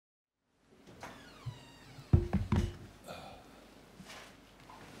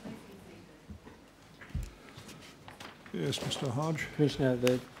Yes, Mr. Hodge. Commissioner,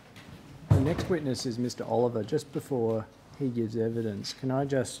 the next witness is Mr. Oliver. Just before he gives evidence, can I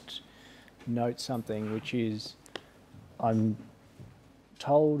just note something, which is I'm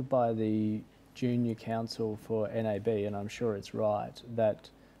told by the junior counsel for NAB, and I'm sure it's right, that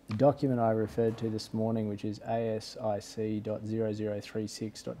the document I referred to this morning, which is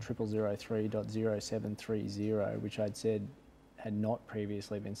ASIC.0036.0003.0730, which I'd said had not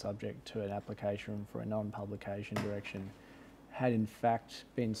previously been subject to an application for a non-publication direction, had in fact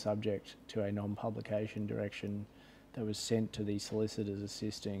been subject to a non-publication direction that was sent to the solicitors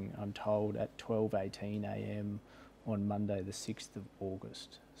assisting, I'm told, at 12:18 a.m. on Monday the 6th of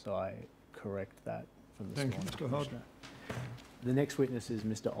August. So I correct that from this morning. Thank you, Mr. Hodge. The next witness is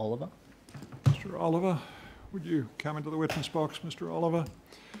Mr. Oliver. Mr. Oliver, would you come into the witness box, Mr. Oliver?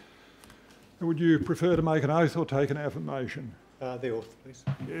 Would you prefer to make an oath or take an affirmation? The oath, please.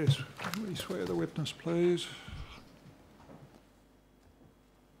 Yes. We swear the witness, please.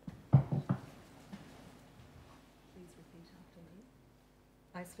 Please repeat after me.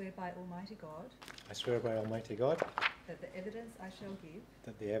 I swear by Almighty God I swear by Almighty God that the evidence I shall give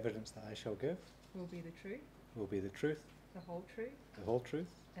that the evidence that I shall give will be the truth, will be the truth, the whole truth, the whole truth,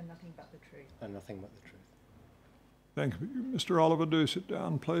 and nothing but the truth. and nothing but the truth. Thank you. Mr. Oliver, do sit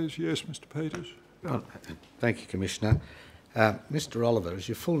down, please. Yes, Mr. Peters. Well, thank you, Commissioner. Mr. Oliver, is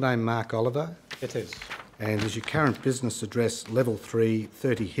your full name Mark Oliver? It is. And is your current business address Level 3,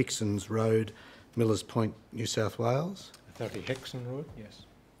 30 Hickson's Road, Millers Point, New South Wales? 30 Hickson Road, yes.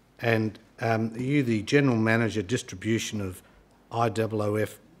 And are you the General Manager Distribution of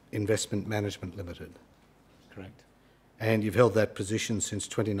IOOF Investment Management Limited? Correct. And you've held that position since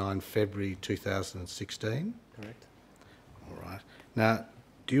 29 February 2016? Correct. All right. Now,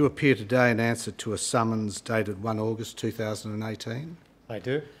 do you appear today in answer to a summons dated 1 August 2018? I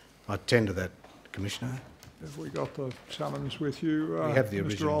do. I tender that, Commissioner. Have we got the summons with you, We have the Mr.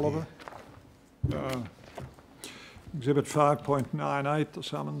 original Oliver? Exhibit 5.98, the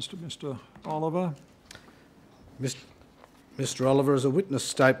summons to Mr. Oliver. Mr. Oliver, has a witness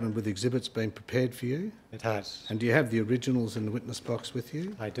statement with exhibits been prepared for you? It has. And do you have the originals in the witness box with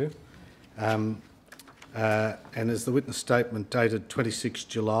you? I do. And is the witness statement dated 26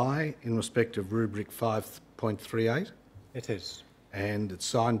 July in respect of rubric 5.38? It is. And it's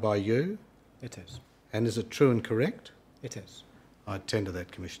signed by you? It is. And is it true and correct? It is. I tender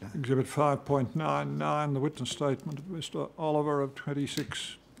that, Commissioner. Exhibit 5.99, the witness statement of Mr. Oliver of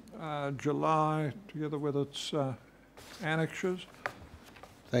 26 July, together with its annexures.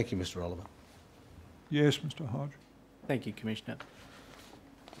 Thank you, Mr. Oliver. Yes, Mr. Hodge. Thank you, Commissioner.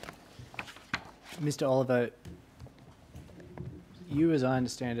 Mr. Oliver, you, as I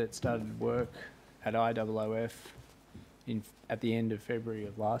understand it, started work at IOOF at the end of February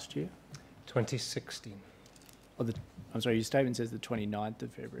of last year? 2016. I'm sorry, your statement says the 29th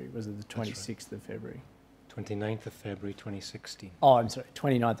of February. Was it the 26th of February? 29th of February 2016. Oh, I'm sorry,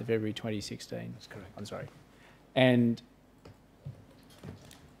 29th of February 2016. That's correct. I'm sorry. And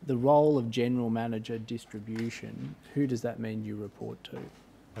the role of General Manager Distribution, who does that mean you report to?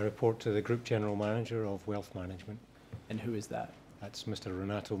 I report to the Group General Manager of Wealth Management. And who is that? That's Mr.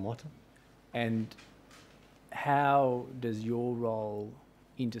 Renato Motta. And how does your role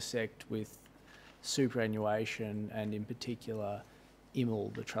intersect with superannuation and in particular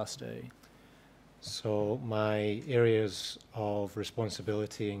IML, the trustee? So my areas of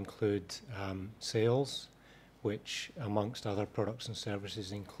responsibility include sales, which amongst other products and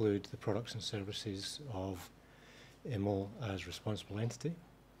services include the products and services of IML as responsible entity.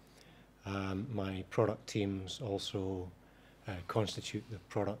 My product teams also constitute the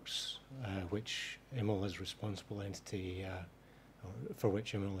products which IML is responsible entity, or for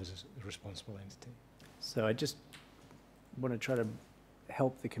which IML is a responsible entity. So I just want to try to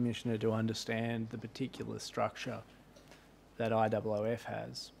help the Commissioner to understand the particular structure that IOOF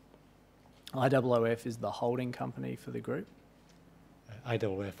has. IOOF is the holding company for the group?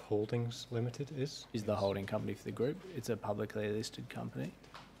 IOOF Holdings Limited is The holding company for the group. It's a publicly listed company.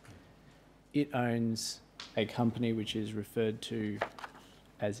 It owns a company which is referred to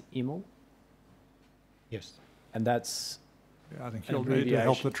as IML. Yes. And that's Yeah, I think an you'll need to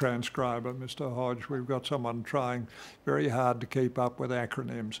help abbreviation. the transcriber, Mr. Hodge. We've got someone trying very hard to keep up with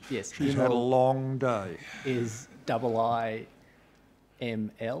acronyms. Yes, She's had a IML long day. is IIML.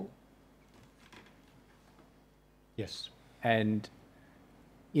 Yes. And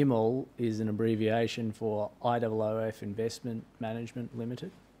IML is an abbreviation for IOOF Investment Management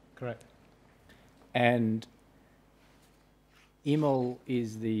Limited. Correct. And IML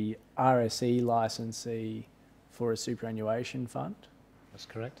is the RSE licensee for a superannuation fund. That's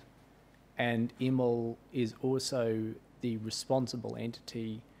correct. And IML is also the responsible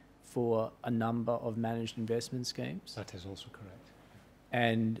entity for a number of managed investment schemes. That is also correct.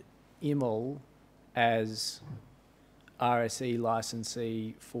 And IML, as RSE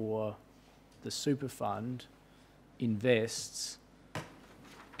licensee for the super fund, invests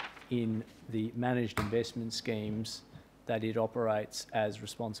in the managed investment schemes that it operates as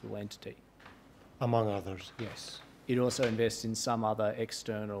responsible entity. Among others, yes. It also invests in some other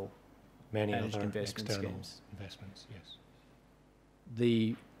external Many managed other investment external schemes. investments, yes.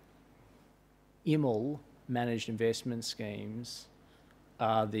 The IML managed investment schemes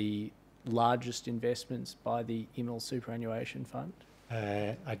are the largest investments by the IML superannuation fund?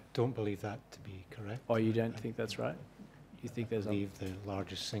 I don't believe that to be correct. Or you don't think that's right? You think I there's believe the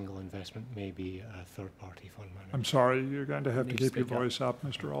largest single investment may be a third-party fund manager. I'm sorry, you're going to have to Need to keep your speak up. voice up,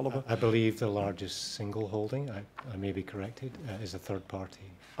 Mr. Oliver. I believe the largest single holding, I may be corrected, is a third-party.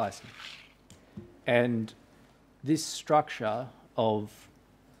 I see. And this structure of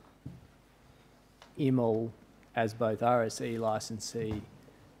IML as both RSE licensee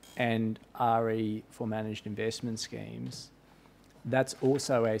and RE for managed investment schemes, that's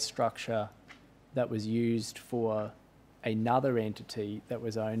also a structure that was used for another entity that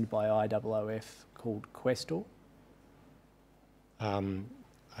was owned by IOOF called Questor.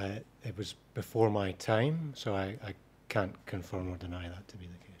 It was before my time, so I can't confirm or deny that to be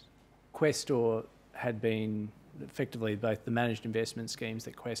the case. Questor had been effectively both the managed investment schemes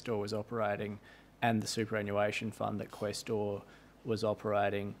that Questor was operating and the superannuation fund that Questor was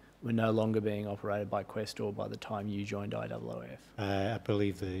operating were no longer being operated by Questor by the time you joined IOOF. I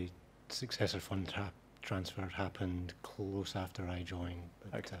believe the successor fund transfer happened close after I joined.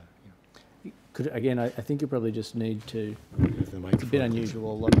 But, Okay. yeah. Again, I think you probably just need to, Move the it's a bit microphone.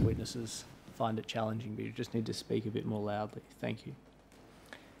 unusual, a lot of witnesses find it challenging, but you just need to speak a bit more loudly. Thank you.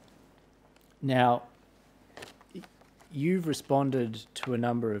 Now, you've responded to a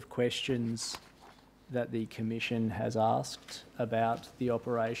number of questions that the Commission has asked about the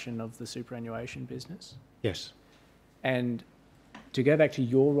operation of the superannuation business. Yes. And to go back to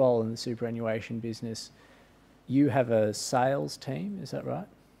your role in the superannuation business, you have a sales team, is that right?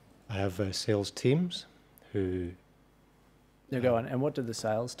 I have sales teams who No, go on. And what do the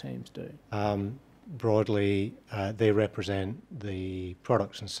sales teams do? broadly, they represent the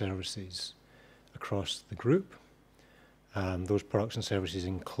products and services across the group. Those products and services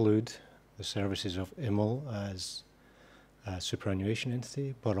include the services of IML as a superannuation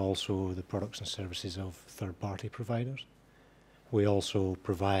entity, but also the products and services of third-party providers. We also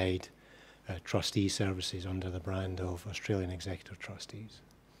provide trustee services under the brand of Australian Executive Trustees.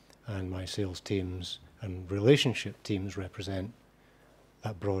 And my sales teams and relationship teams represent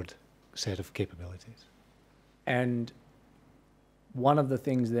that broad set of capabilities. And one of the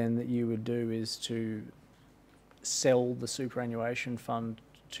things then that you would do is to sell the superannuation fund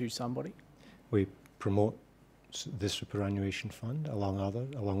to somebody? We promote the superannuation fund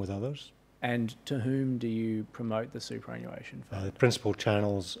along with others. And to whom do you promote the superannuation fund? The principal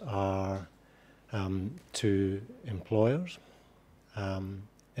channels are to employers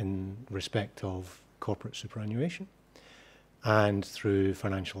in respect of corporate superannuation and through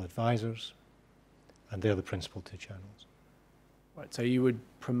financial advisors, and they're the principal two channels. Right, so you would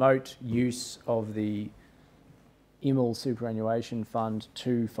promote use of the IML superannuation fund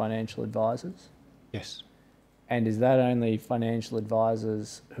to financial advisors? Yes. And is that only financial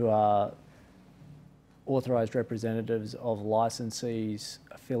advisors who are authorised representatives of licensees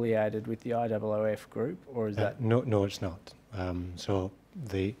affiliated with the IOOF group, or is that... No, it's not. So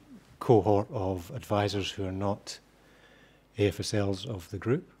the cohort of advisors who are not AFSLs of the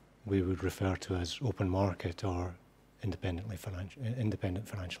group, we would refer to as open market or independent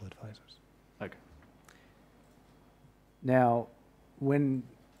financial advisors. Okay. Now, when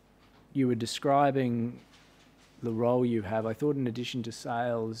you were describing the role you have, I thought in addition to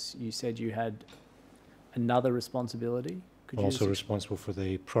sales, you said you had another responsibility. Could you Also responsible for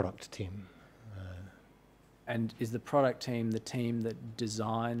the product team. And is the product team the team that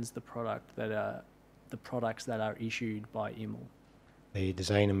designs the product that are the products that are issued by IML? They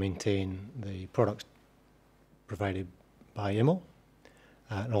design and maintain the products provided by IML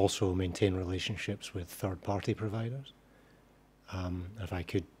and also maintain relationships with third-party providers. If I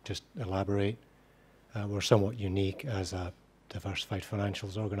could just elaborate, we're somewhat unique as a diversified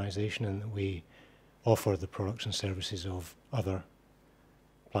financials organisation in that we offer the products and services of other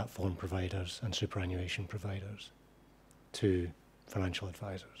platform providers and superannuation providers to financial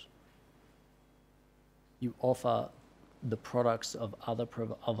advisors. You offer the products of other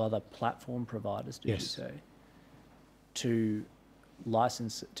platform providers, did Yes. you say? To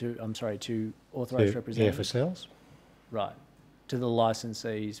authorised representatives? AFSLs, Right. To the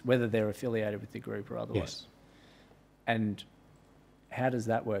licensees, whether they're affiliated with the group or otherwise. Yes. And how does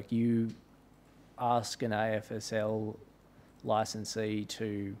that work? You ask an AFSL licensee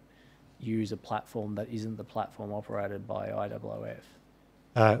to use a platform that isn't the platform operated by IOOF?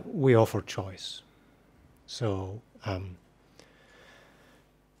 We offer choice. So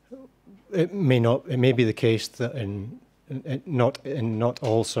it may be the case that in not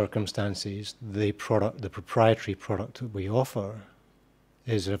all circumstances the proprietary product that we offer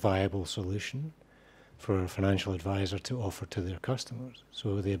is a viable solution for a financial advisor to offer to their customers.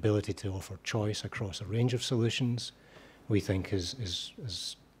 So the ability to offer choice across a range of solutions, we think is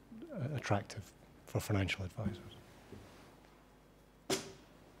attractive for financial advisors.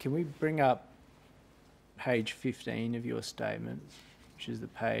 Can we bring up page 15 of your statement, which is the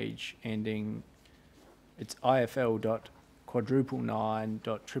page ending, it's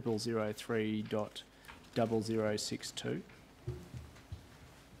IFL.9.0003.0062.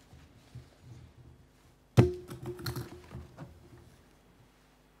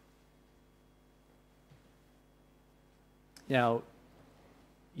 Now,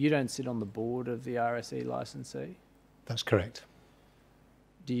 you don't sit on the board of the RSE licensee? That's correct.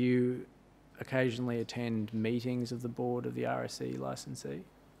 Do you occasionally attend meetings of the board of the RSE licensee?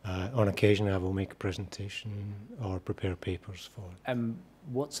 On occasion, I will make a presentation or prepare papers for it. And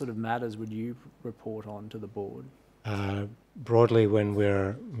what sort of matters would you report on to the board? Broadly, when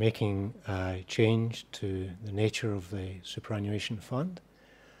we're making a change to the nature of the superannuation fund,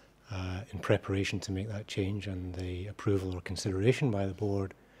 in preparation to make that change and the approval or consideration by the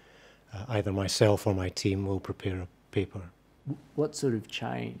board, either myself or my team will prepare a paper. What sort of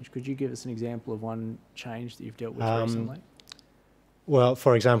change? Could you give us an example of one change that you've dealt with recently? Well,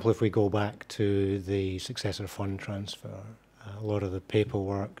 for example, if we go back to the successor fund transfer, a lot of the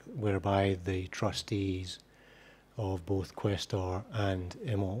paperwork whereby the trustees of both Questor and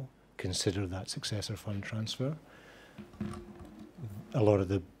IML consider that successor fund transfer, a lot of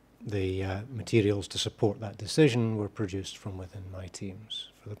the materials to support that decision were produced from within my teams,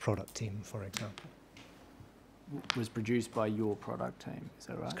 for the product team, for example. Was produced by your product team, is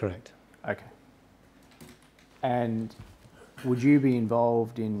that right? That's correct. Okay. And would you be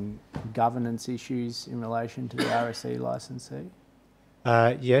involved in governance issues in relation to the RSE licensee?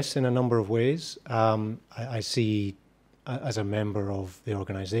 Yes, in a number of ways. I see, as a member of the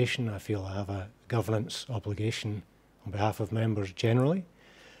organisation, I feel I have a governance obligation on behalf of members generally.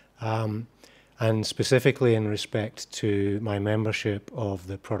 And specifically in respect to my membership of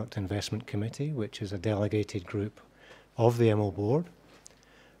the Product Investment Committee, which is a delegated group of the IML board,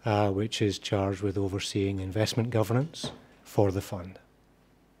 which is charged with overseeing investment governance for the fund.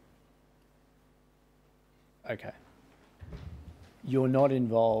 Okay. You're not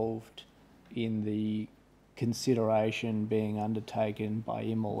involved in the consideration being undertaken by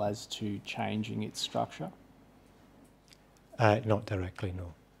IML as to changing its structure? Not directly,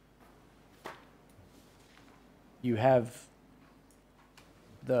 no. You have,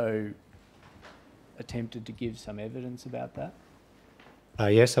 though, attempted to give some evidence about that?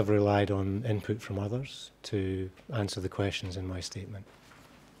 Yes, I've relied on input from others to answer the questions in my statement.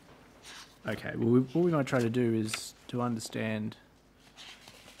 Okay, well, what we might try to do is to understand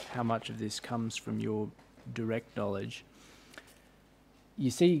how much of this comes from your direct knowledge. You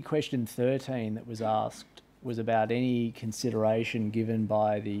see question 13 that was asked was about any consideration given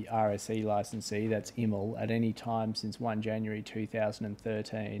by the RSE licensee, that's IML, at any time since 1 January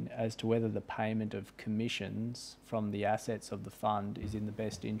 2013 as to whether the payment of commissions from the assets of the fund is in the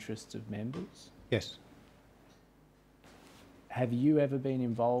best interests of members? Yes. Have you ever been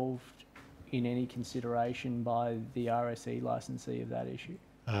involved in any consideration by the RSE licensee of that issue?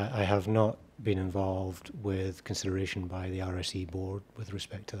 I have not been involved with consideration by the RSE board with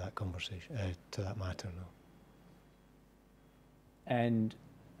respect to that conversation, to that matter, no. And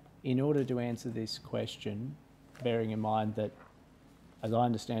in order to answer this question, bearing in mind that, as I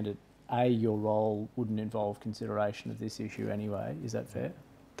understand it, A, your role wouldn't involve consideration of this issue anyway, is that fair?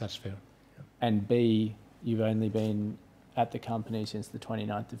 That's fair. Yeah. And B, you've only been at the company since the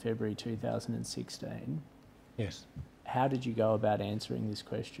 29th of February 2016. Yes. How did you go about answering this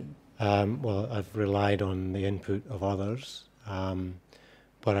question? Well, I've relied on the input of others,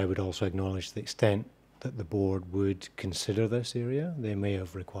 but I would also acknowledge the extent that the board would consider this area. They may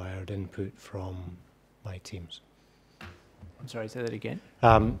have required input from my teams. I'm sorry, say that again?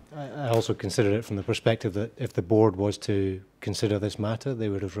 I also consider it from the perspective that if the board was to consider this matter, they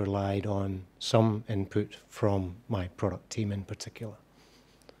would have relied on some input from my product team in particular.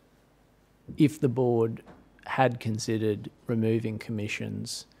 If the board had considered removing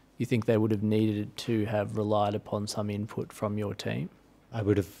commissions, you think they would have needed to have relied upon some input from your team? I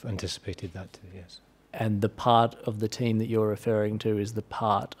would have anticipated that too, yes. And the part of the team that you're referring to is the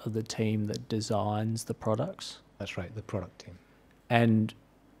part of the team that designs the products? That's right, the product team. And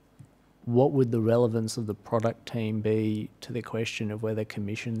what would the relevance of the product team be to the question of whether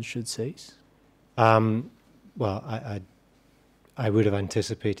commissions should cease? Well, I would have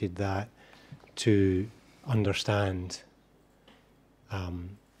anticipated that to understand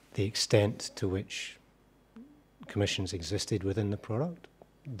the extent to which commissions existed within the product,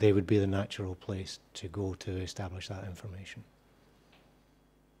 they would be the natural place to go to establish that information.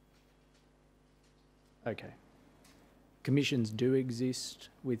 Okay. Commissions do exist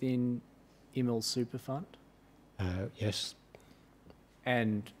within IMIL's super fund? Yes.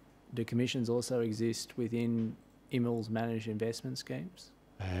 And do commissions also exist within IMIL's managed investment schemes?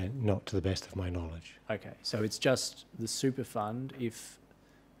 Not to the best of my knowledge. Okay, so it's just the super fund. If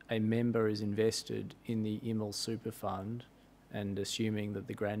a member is invested in the IMIL super fund, and assuming that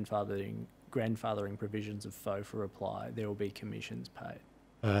the grandfathering provisions of FOFA apply, there will be commissions paid.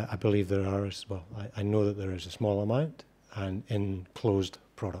 I believe there are as well. I know that there is a small amount, and in closed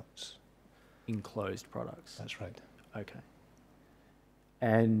products. In closed products? That's right. Okay.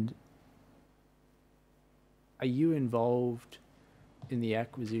 And are you involved in the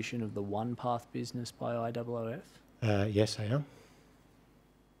acquisition of the OnePath business by IOOF? Yes, I am.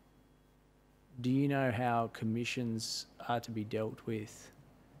 Do you know how commissions are to be dealt with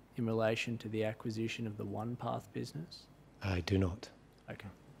in relation to the acquisition of the OnePath business? I do not. Okay.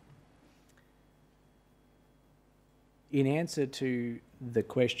 In answer to the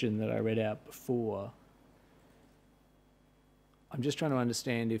question that I read out before, I'm just trying to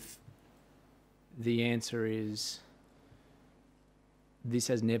understand if the answer is this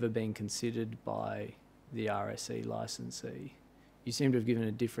has never been considered by the RSE licensee. You seem to have given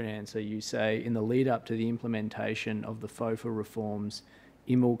a different answer. You say, in the lead up to the implementation of the FOFA reforms,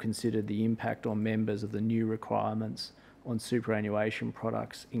 IMIL considered the impact on members of the new requirements on superannuation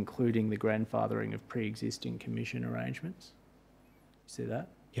products, including the grandfathering of pre-existing commission arrangements. You see that?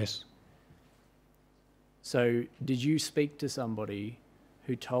 Yes. So did you speak to somebody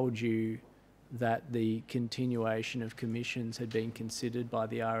who told you that the continuation of commissions had been considered by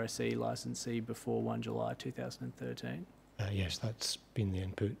the RSE licensee before 1 July 2013? Yes, that's been the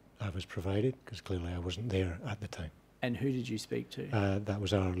input I was provided, because clearly I wasn't there at the time. And who did you speak to? That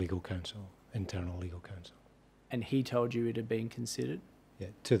was our legal counsel, internal legal counsel. And he told you it had been considered? Yeah,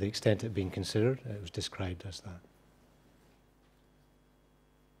 to the extent it had been considered, it was described as that.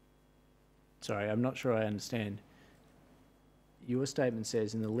 Sorry, I'm not sure I understand. Your statement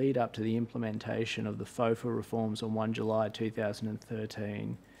says, in the lead up to the implementation of the FOFA reforms on 1 July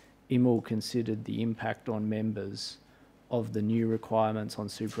 2013, IMIL considered the impact on members of the new requirements on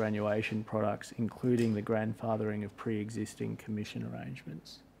superannuation products, including the grandfathering of pre-existing commission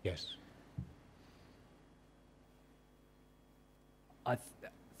arrangements. Yes. I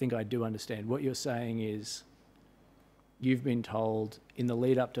think I do understand. What you're saying is you've been told in the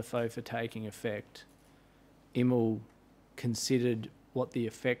lead up to FOFA taking effect, IMIL considered what the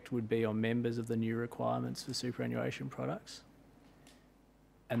effect would be on members of the new requirements for superannuation products,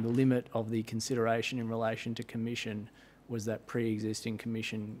 and the limit of the consideration in relation to commission was that pre-existing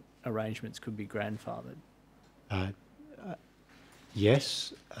commission arrangements could be grandfathered.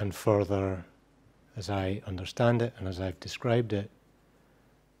 Yes, and further, as I understand it and as I've described it,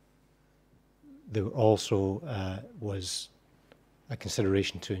 there also was a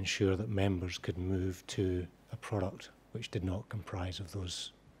consideration to ensure that members could move to a product which did not comprise of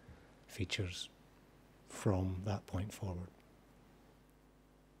those features from that point forward.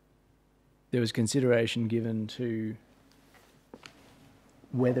 There was consideration given to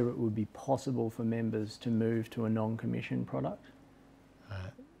whether it would be possible for members to move to a non-commission product?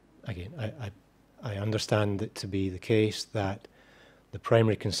 Again, I understand it to be the case that the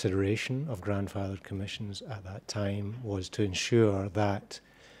primary consideration of grandfathered commissions at that time was to ensure that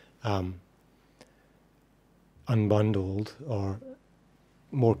unbundled or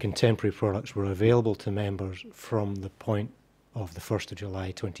more contemporary products were available to members from the point of the 1st of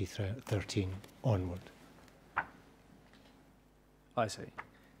July 2013 onward. I see.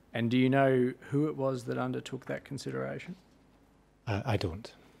 And do you know who it was that undertook that consideration? I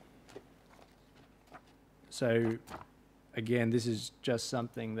don't. So, again, this is just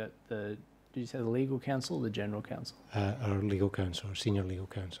something that did you say the legal counsel or the general counsel? Our legal counsel, our senior legal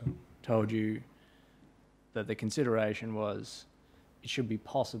counsel. Told you that the consideration was it should be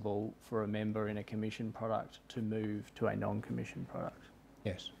possible for a member in a commission product to move to a non-commission product.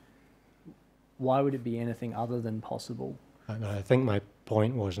 Yes. Why would it be anything other than possible? And I think my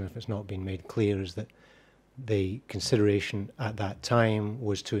point was, and if it's not been made clear, is that the consideration at that time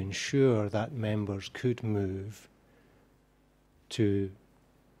was to ensure that members could move to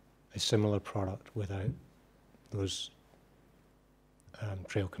a similar product without those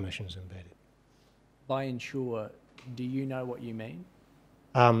trail commissions embedded. By ensure, do you know what you mean?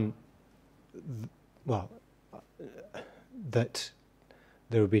 That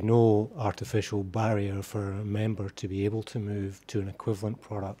there would be no artificial barrier for a member to be able to move to an equivalent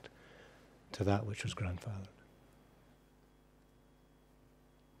product to that which was grandfathered.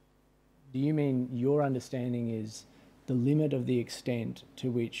 Do you mean your understanding is the limit of the extent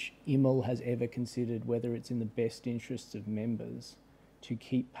to which IML has ever considered whether it's in the best interests of members to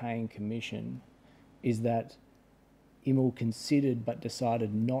keep paying commission is that IML considered but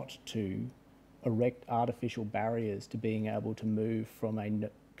decided not to erect artificial barriers to being able to move from a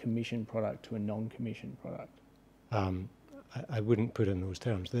commission product to a non-commission product? I wouldn't put it in those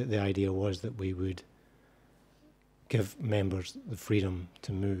terms. The idea was that we would give members the freedom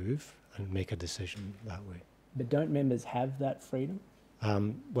to move and make a decision that way. But don't members have that freedom?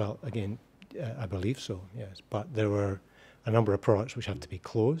 Well, again, I believe so, yes. But there were a number of products which have to be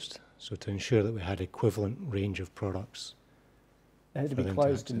closed, so to ensure that we had equivalent range of products. They had to be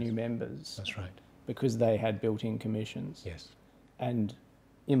closed to new members. That's right. Because they had built-in commissions. Yes. And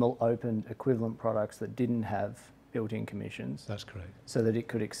IML opened equivalent products that didn't have built-in commissions. That's correct. So that it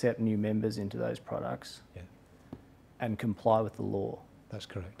could accept new members into those products. Yeah. And comply with the law. That's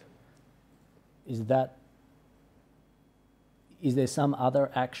correct. Is there some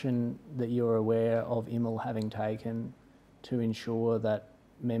other action that you're aware of IML having taken to ensure that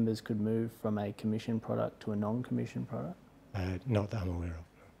members could move from a commission product to a non-commission product? Not that I'm aware of.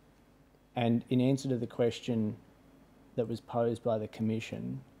 And in answer to the question that was posed by the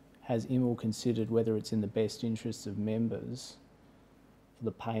Commission, has IML considered whether it's in the best interests of members for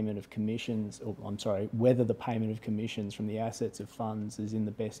the payment of commissions, or I'm sorry, whether the payment of commissions from the assets of funds is in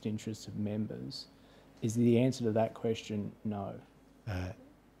the best interests of members? Is the answer to that question no?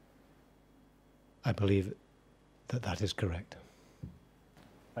 I believe that that is correct.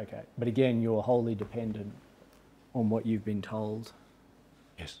 Okay, but again, you're wholly dependent on what you've been told.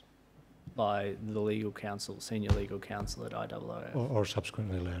 Yes. By the legal counsel, senior legal counsel at IOOF. Or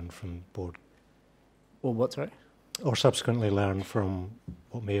subsequently learned from board. Or what, sorry? Or subsequently learned from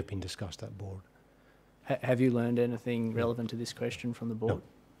what may have been discussed at board. Have you learned anything relevant to this question from the board?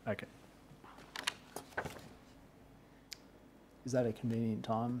 No. Okay. Is that a convenient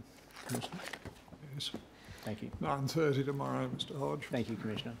time, Commissioner? Yes. Thank you. 9:30 tomorrow, Mr. Hodge. Thank you,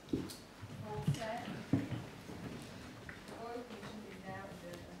 Commissioner.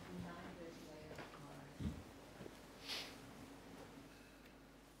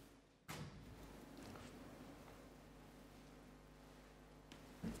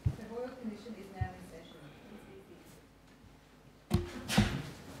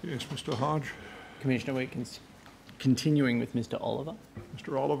 Yes, Mr. Hodge. Commissioner, we're continuing with Mr. Oliver.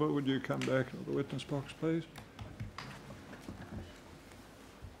 Mr. Oliver, would you come back to the witness box, please?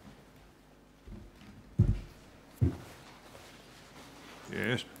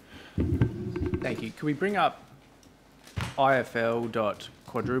 Yes. Thank you. Can we bring up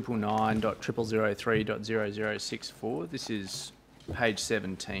IFL.999.0003.0064? This is page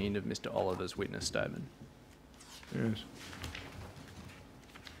 17 of Mr. Oliver's witness statement. Yes.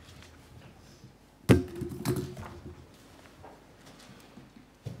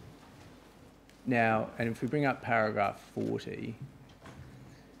 Now, and if we bring up paragraph 40,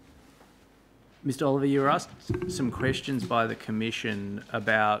 Mr. Oliver, you were asked some questions by the Commission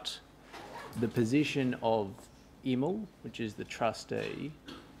about the position of IML, which is the trustee,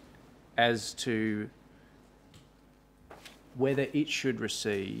 as to whether it should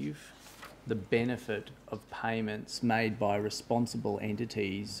receive the benefit of payments made by responsible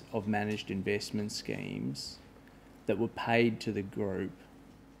entities of managed investment schemes that were paid to the group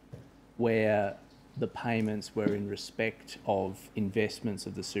where the payments were in respect of investments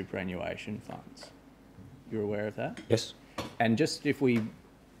of the superannuation funds. You're aware of that? Yes. And just if we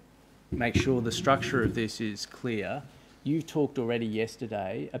make sure the structure of this is clear, you talked already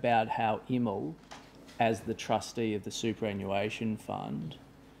yesterday about how IML, as the trustee of the superannuation fund,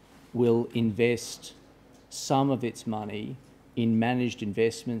 will invest some of its money in managed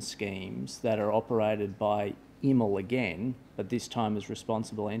investment schemes that are operated by IML again, but this time as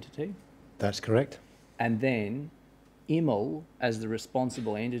responsible entity. That's correct. And then IML, as the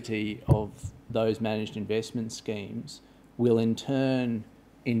responsible entity of those managed investment schemes, will in turn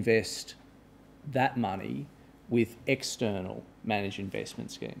invest that money with external managed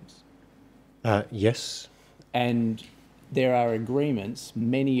investment schemes. Yes. And there are agreements,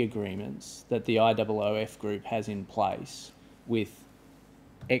 many agreements, that the IOOF group has in place with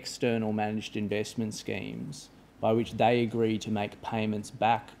external managed investment schemes by which they agree to make payments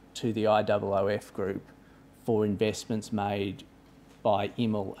back to the IOOF group for investments made by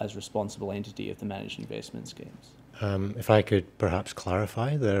IML as responsible entity of the managed investment schemes. If I could perhaps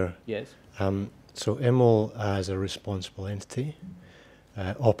clarify there. Yes. So IML as a responsible entity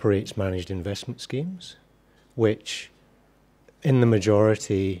operates managed investment schemes, which in the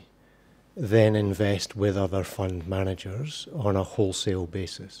majority then invest with other fund managers on a wholesale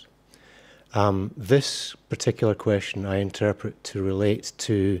basis. This particular question I interpret to relate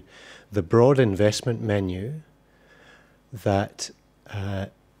to the broad investment menu that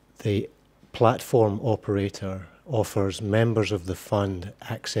the platform operator offers members of the fund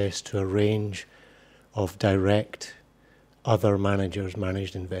access to a range of direct other managers'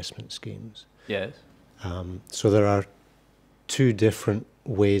 managed investment schemes. Yes. So there are two different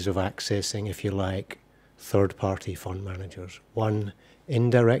ways of accessing, if you like, third-party fund managers. One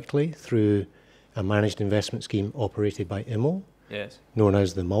indirectly through a managed investment scheme operated by IML, Yes. known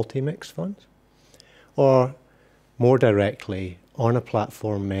as the multi-mix funds, or more directly on a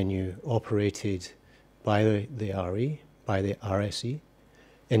platform menu operated by the RE, by the RSE,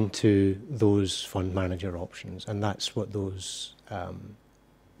 into those fund manager options. And that's what those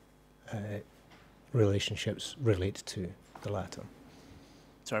relationships relate to, the latter.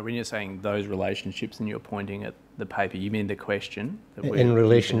 Sorry, when you're saying those relationships and you're pointing at the paper, you mean the question? That In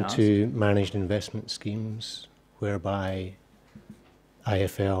relation to managed investment schemes whereby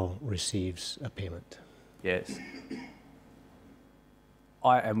IFL receives a payment. Yes.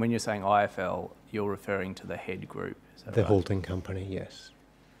 And when you're saying IFL, you're referring to the head group, is that The right? holding company, yes.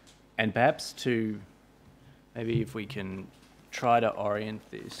 And perhaps to, maybe if we can try to orient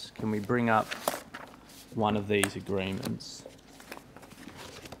this, can we bring up one of these agreements?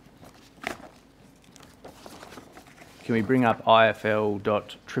 Can we bring up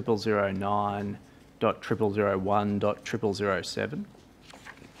IFL.0009.001.007?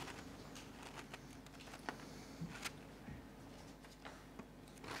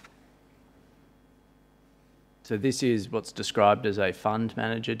 So this is what's described as a fund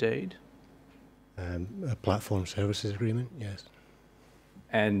manager deed. A platform services agreement, yes.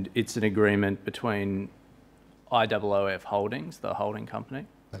 And it's an agreement between IOOF Holdings, the holding company,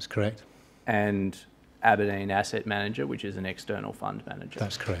 That's correct. and Aberdeen Asset Manager, which is an external fund manager.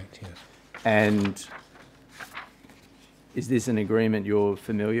 That's correct, yes. And is this an agreement you're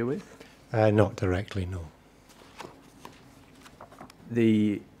familiar with? Not directly, no.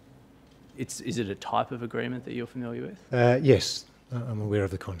 Is it a type of agreement that you're familiar with? Yes, I'm aware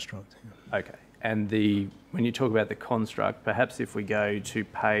of the construct. Yeah. Okay. And when you talk about the construct, perhaps if we go to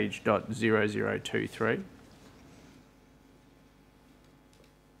page .0023.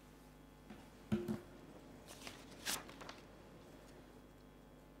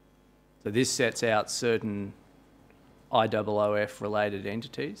 So this sets out certain IOOF related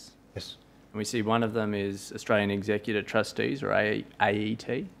entities. Yes, And we see one of them is Australian Executor Trustees, or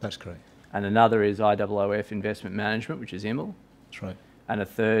AET. that's correct. And another is IOOF Investment Management, which is IML. That's right. And a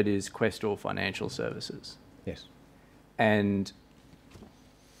third is Questor Financial Services. Yes. And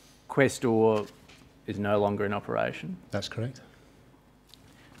Questor is no longer in operation. That's correct.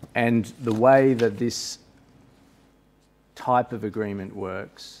 And the way that this type of agreement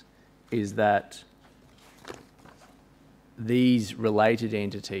works is that these related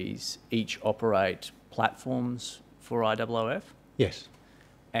entities each operate platforms for IOOF, Yes.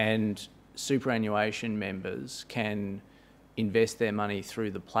 and superannuation members can invest their money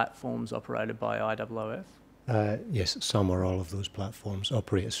through the platforms operated by IOOF. Yes, some or all of those platforms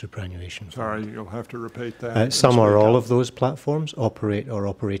operate as superannuation funds. Sorry, you'll have to repeat that. Some or all of those platforms operate or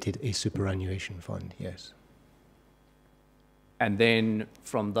operated a superannuation fund, yes. And then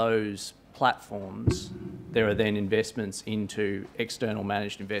from those platforms, there are then investments into external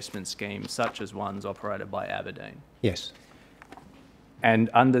managed investment schemes, such as ones operated by Aberdeen. Yes. And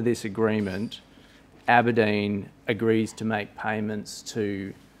under this agreement, Aberdeen agrees to make payments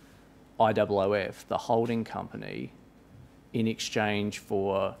to IOOF, the holding company, in exchange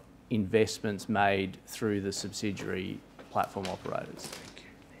for investments made through the subsidiary platform operators.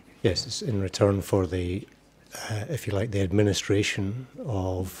 Yes, it's in return for the, if you like, the administration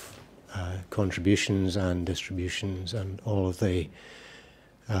of contributions and distributions and all of the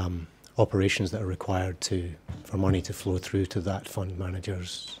operations that are required for money to flow through to that fund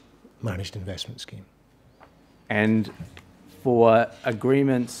manager's managed investment scheme. And for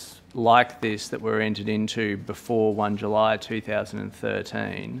agreements like this that were entered into before 1 July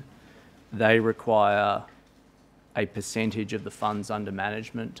 2013, they require a percentage of the funds under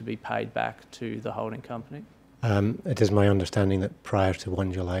management to be paid back to the holding company? It is my understanding that prior to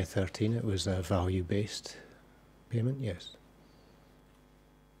 1 July 13 it was a value-based payment, yes.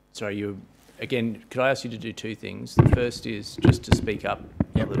 Sorry, again, could I ask you to do two things? The first is just to speak up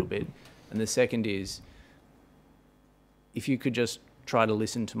a little bit, and the second is if you could just try to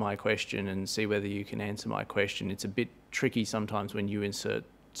listen to my question and see whether you can answer my question. It's a bit tricky sometimes when you insert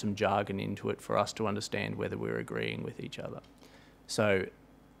some jargon into it for us to understand whether we're agreeing with each other. So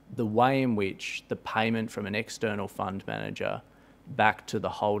the way in which the payment from an external fund manager back to the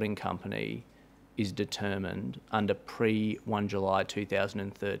holding company is determined under pre-1 July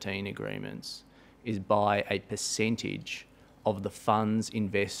 2013 agreements is by a percentage of the funds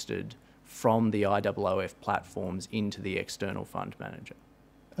invested from the IOOF platforms into the external fund manager.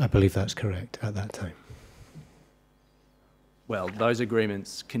 I believe that's correct at that time. Well, those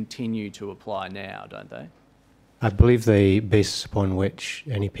agreements continue to apply now, don't they? I believe the basis upon which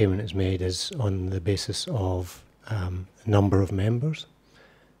any payment is made is on the basis of number of members.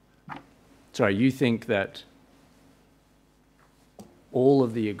 Sorry, you think that all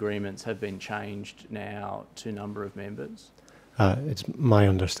of the agreements have been changed now to number of members? It's my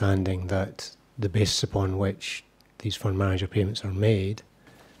understanding that the basis upon which these fund manager payments are made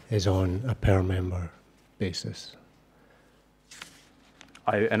is on a per member basis.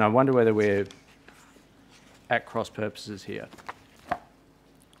 And I wonder whether we're at cross purposes here.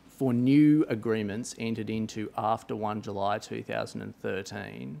 For new agreements entered into after 1 July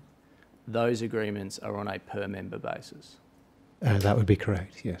 2013, those agreements are on a per member basis. That would be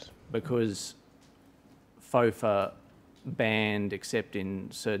correct, yes. Because FOFA banned, except in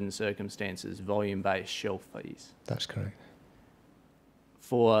certain circumstances, volume-based shelf fees. That's correct.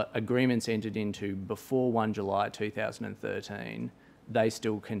 For agreements entered into before 1 July 2013, they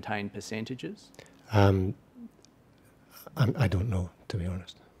still contain percentages? I don't know, to be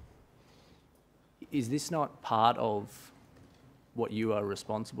honest. Is this not part of what you are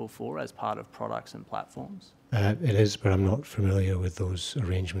responsible for as part of products and platforms? It is, but I'm not familiar with those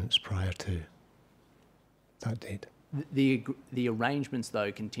arrangements prior to that date. The arrangements,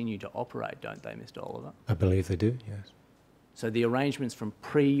 though, continue to operate, don't they, Mr. Oliver? I believe they do, yes. So the arrangements from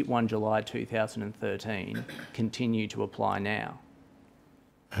pre-1 July 2013 continue to apply now?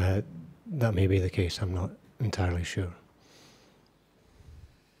 That may be the case, I'm not entirely sure.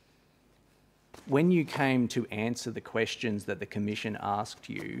 When you came to answer the questions that the Commission asked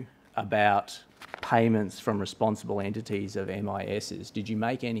you about payments from responsible entities of MISs, did you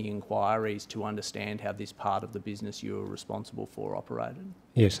make any inquiries to understand how this part of the business you were responsible for operated?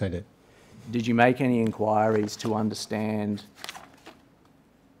 Yes, I did. Did you make any inquiries to understand,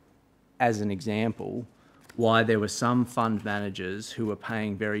 as an example, why there were some fund managers who were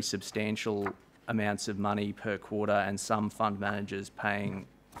paying very substantial amounts of money per quarter and some fund managers paying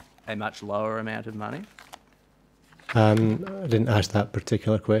a much lower amount of money? I didn't ask that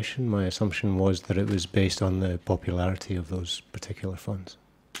particular question. My assumption was that it was based on the popularity of those particular funds.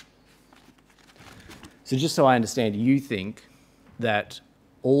 So just so I understand, you think that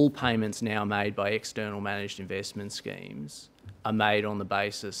all payments now made by external managed investment schemes are made on the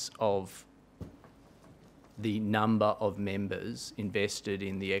basis of the number of members invested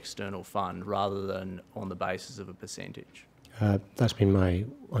in the external fund rather than on the basis of a percentage? That's been my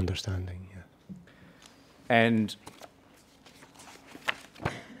understanding, yeah. And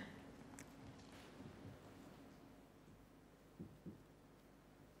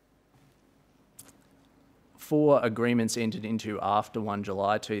for agreements entered into after 1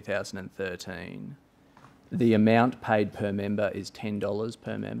 July 2013, the amount paid per member is $10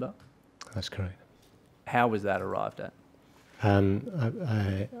 per member? That's correct. How was that arrived at?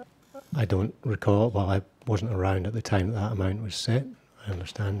 I don't recall. Well, I wasn't around at the time that amount was set. I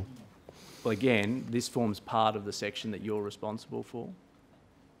understand. Well, again, this forms part of the section that you're responsible for.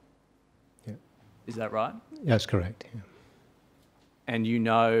 Yeah. Is that right? That's correct, yeah. And you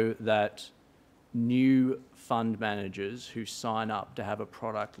know that new fund managers who sign up to have a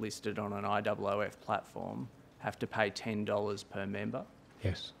product listed on an IOOF platform have to pay $10 per member?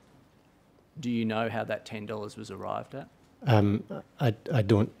 Yes. Do you know how that $10 was arrived at? I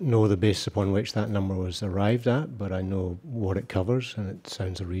don't know the basis upon which that number was arrived at, but I know what it covers, and it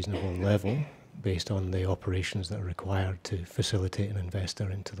sounds a reasonable level based on the operations that are required to facilitate an investor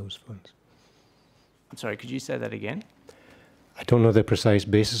into those funds. I'm sorry, could you say that again? I don't know the precise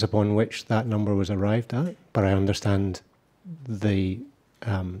basis upon which that number was arrived at, but I understand the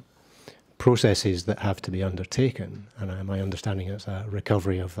processes that have to be undertaken, and my understanding is a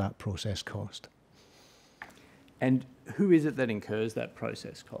recovery of that process cost. And who is it that incurs that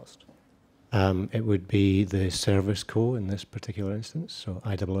process cost? It would be the Service Co in this particular instance, so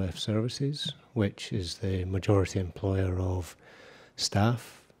IOOF Services, which is the majority employer of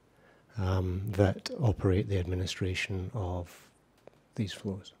staff that operate the administration of these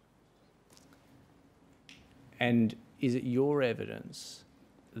flows. And is it your evidence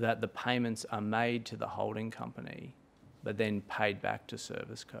that the payments are made to the holding company but then paid back to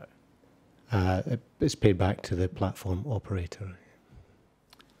Service Co? It's paid back to the platform operator.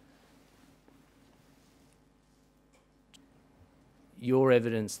 Your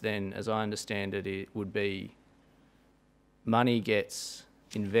evidence then, as I understand it, it would be money gets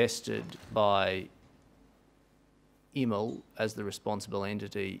invested by IML as the responsible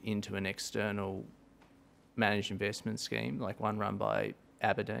entity into an external managed investment scheme, like one run by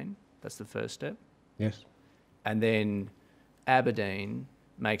Aberdeen. That's the first step. Yes. And then Aberdeen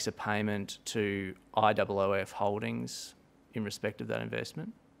makes a payment to IOOF Holdings in respect of that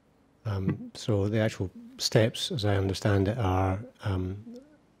investment. So the actual steps, as I understand it, are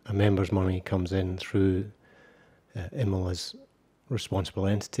a member's money comes in through IML as responsible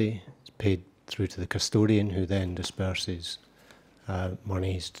entity. It's paid through to the custodian, who then disperses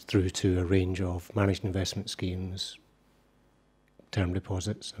monies through to a range of managed investment schemes, term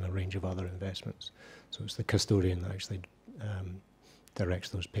deposits, and a range of other investments. So it's the custodian that actually directs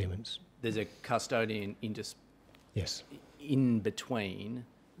those payments. There's a custodian Yes. in between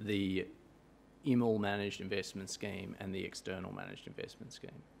the IML managed investment scheme and the external managed investment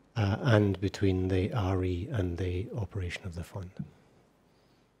scheme. And between the RE and the operation of the fund.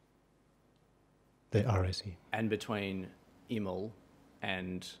 The RSE. And between IML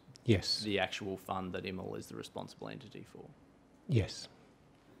and Yes. the actual fund that IML is the responsible entity for. Yes.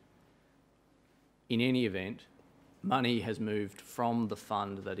 In any event, money has moved from the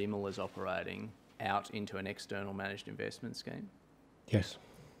fund that IML is operating out into an external managed investment scheme. Yes.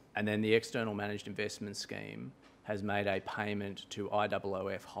 And then the external managed investment scheme has made a payment to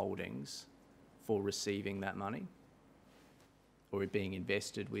IOOF Holdings for receiving that money, or it being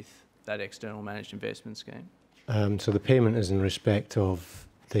invested with that external managed investment scheme. So the payment is in respect of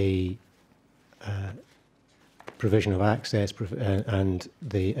the provision of access and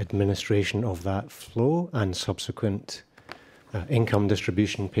the administration of that flow and subsequent income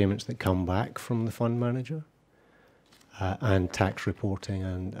distribution payments that come back from the fund manager, and tax reporting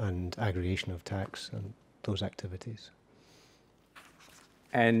and aggregation of tax and those activities.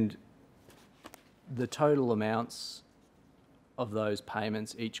 And the total amounts of those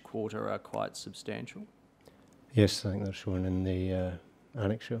payments each quarter are quite substantial. Yes, I think they're shown in the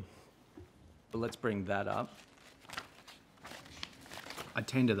annexure. But let's bring that up. I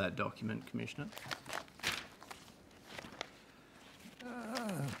tender that document, Commissioner.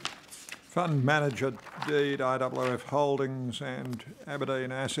 Fund manager deed, IOOF Holdings and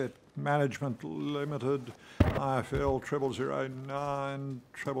Aberdeen Asset Management Limited, IFL 0009,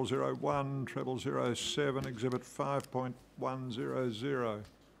 0001, 0007, Exhibit 5.100.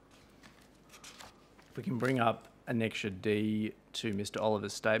 If we can bring up Annexure D to Mr.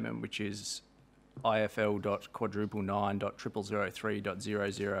 Oliver's statement, which is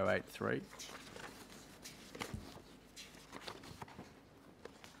IFL.9.003.0083.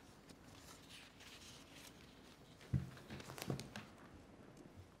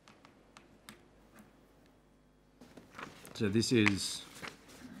 So this is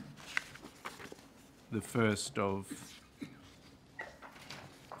the first of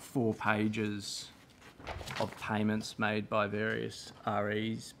 4 pages of payments made by various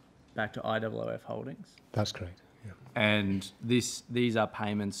REs back to IOOF Holdings. That's correct. Yeah. And these are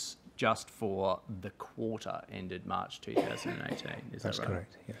payments just for the quarter ended March 2018. Is That's that right?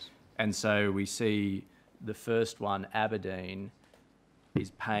 correct. Yes. And so we see the first one, Aberdeen, is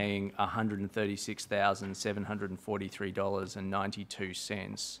paying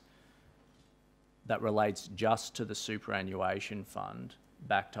 $136,743.92. That relates just to the superannuation fund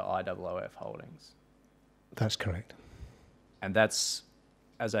back to IOOF Holdings. That's correct. And that's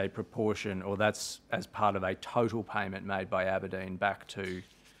as a proportion, or that's as part of a total payment made by Aberdeen back to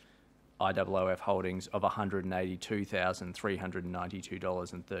IOOF Holdings of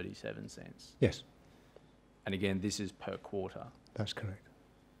 $182,392.37. Yes. And again, this is per quarter. That's correct.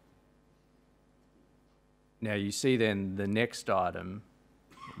 Now you see then the next item,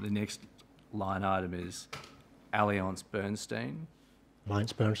 the next line item is Allianz Bernstein.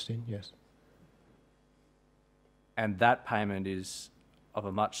 Alliance Bernstein, yes. And that payment is of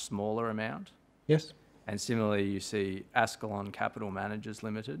a much smaller amount. Yes. And similarly, you see Ascalon Capital Managers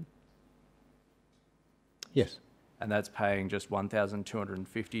Limited, Yes. and that's paying just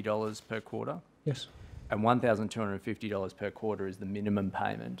 $1,250 per quarter. Yes. And $1,250 per quarter is the minimum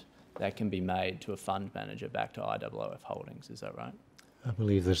payment that can be made to a fund manager back to IOOF Holdings. Is that right? I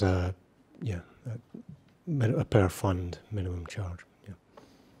believe there's a per fund minimum charge. Yeah.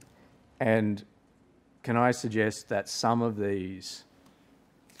 And can I suggest that some of these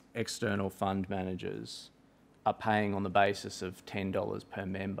external fund managers are paying on the basis of $10 per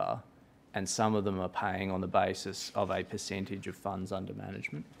member, and some of them are paying on the basis of a percentage of funds under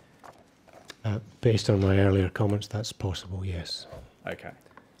management? Based on my earlier comments, that's possible, yes. Okay.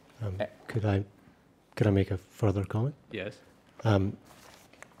 Could I make a further comment? Yes.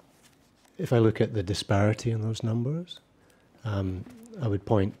 If I look at the disparity in those numbers, I would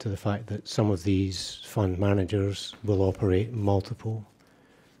point to the fact that some of these fund managers will operate multiple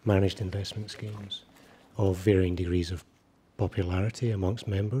managed investment schemes of varying degrees of popularity amongst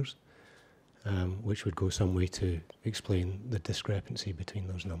members, which would go some way to explain the discrepancy between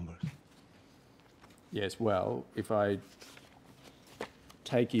those numbers. Yes, well, if I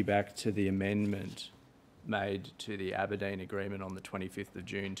take you back to the amendment made to the Aberdeen Agreement on the 25th of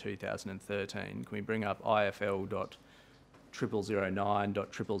June 2013, can we bring up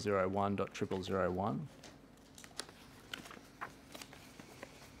IFL.0009.00001.001?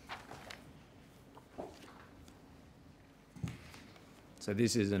 So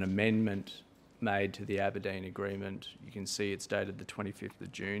this is an amendment made to the Aberdeen Agreement. You can see it's dated the 25th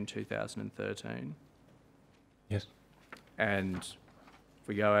of June 2013. Yes. And if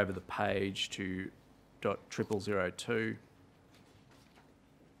we go over the page to .0002, you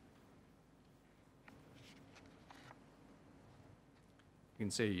can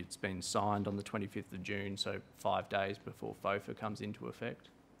see it's been signed on the 25th of June, so 5 days before FOFA comes into effect.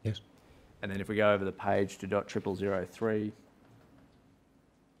 Yes. And then if we go over the page to .0003,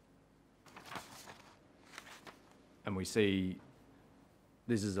 and we see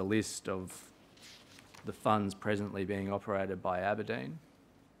this is a list of the funds presently being operated by Aberdeen.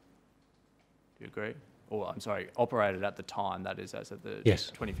 Do you agree? Or, I'm sorry, operated at the time, that is, as of the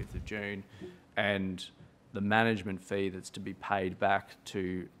Yes. 25th of June. And the management fee that's to be paid back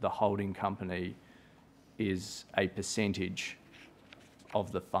to the holding company is a percentage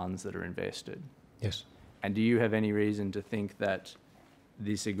of the funds that are invested. Yes. And do you have any reason to think that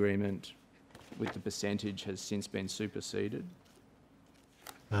this agreement with the percentage has since been superseded?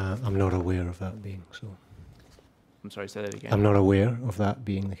 I'm not aware of that being so. I'm sorry, say that again. I'm not aware of that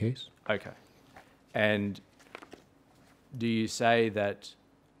being the case. Okay. And do you say that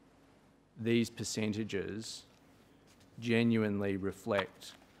these percentages genuinely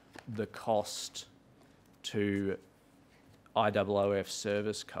reflect the cost to IOOF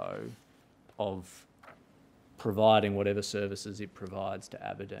Service Co of providing whatever services it provides to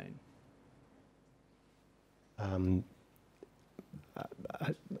Aberdeen?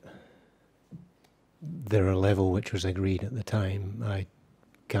 They're a level which was agreed at the time. I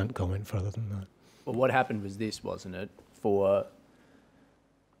can't comment further than that. Well, what happened was this, wasn't it?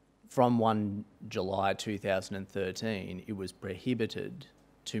 From 1 July 2013, it was prohibited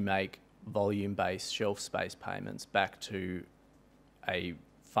to make volume-based shelf space payments back to a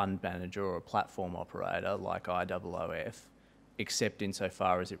fund manager or a platform operator like IOOF, except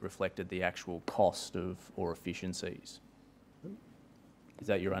insofar as it reflected the actual cost of or efficiencies. Is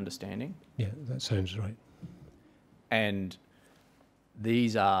that your understanding? Yeah, that sounds right. And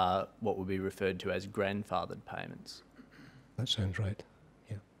these are what would be referred to as grandfathered payments. That sounds right.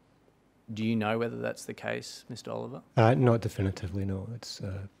 Yeah. Do you know whether that's the case, Mr. Oliver? Not definitively, no. It's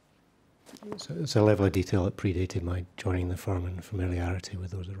a level of detail that predated my joining the firm and familiarity with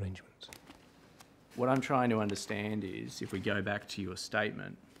those arrangements. What I'm trying to understand is, if we go back to your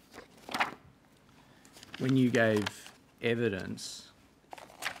statement, when you gave evidence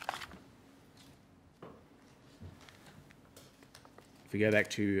if we go back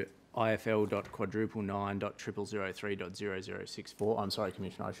to IFL.9.003.00064, I'm sorry,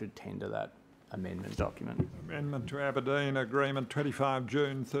 Commissioner, I should tender that amendment document. Amendment to Aberdeen Agreement 25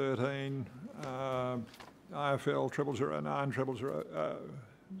 June 13, IFL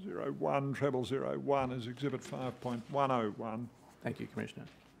 000900010001 is Exhibit 5.101. Thank you, Commissioner.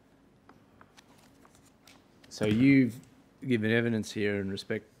 So you've given evidence here in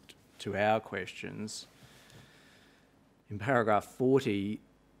respect to our questions. In paragraph 40,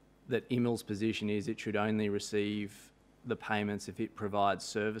 that IML's position is it should only receive the payments if it provides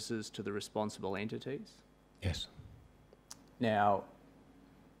services to the responsible entities? Yes. Now,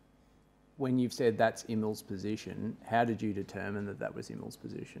 when you've said that's IML's position, how did you determine that that was IML's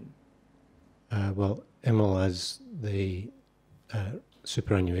position? Well, IML as the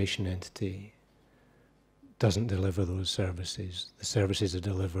superannuation entity doesn't deliver those services. The services are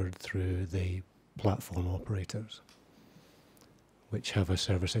delivered through the platform operators, which have a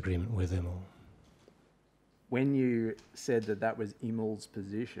service agreement with IML. When you said that that was IML's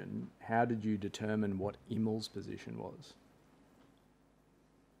position, how did you determine what IML's position was?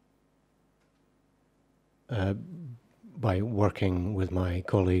 By working with my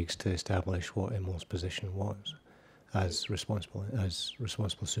colleagues to establish what IML's position was as responsible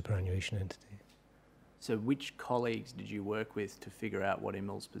superannuation entity. So which colleagues did you work with to figure out what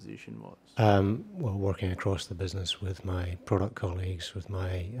IML's position was? Well, working across the business with my product colleagues, with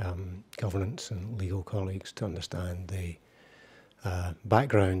my governance and legal colleagues to understand the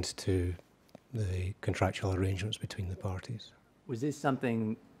background to the contractual arrangements between the parties. Was this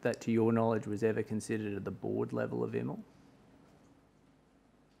something that, to your knowledge, was ever considered at the board level of IML?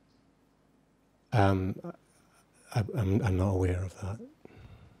 I'm not aware of that.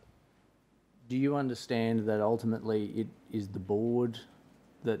 Do you understand that ultimately it is the board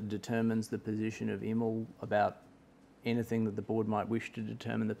that determines the position of IML about anything that the board might wish to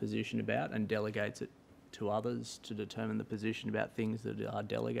determine the position about and delegates it to others to determine the position about things that are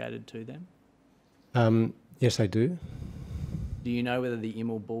delegated to them? Yes, I do. Do you know whether the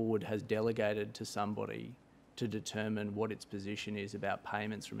IML board has delegated to somebody to determine what its position is about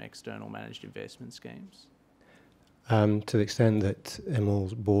payments from external managed investment schemes? To the extent that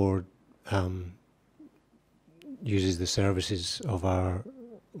IML's board uses the services of our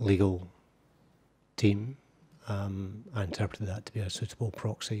legal team, I interpreted that to be a suitable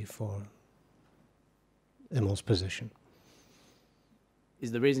proxy for IML's position.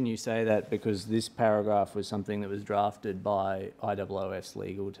 Is the reason you say that because this paragraph was something that was drafted by IOOF's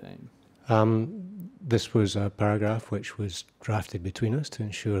legal team? This was a paragraph which was drafted between us to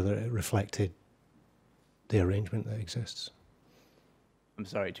ensure that it reflected the arrangement that exists. I'm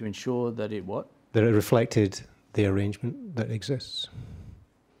sorry, to ensure that it what? That it reflected the arrangement that exists.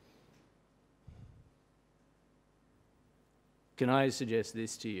 Can I suggest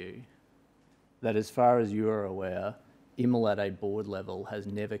this to you? That as far as you are aware, IML at a board level has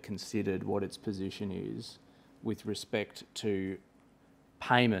never considered what its position is with respect to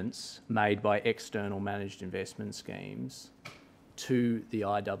payments made by external managed investment schemes to the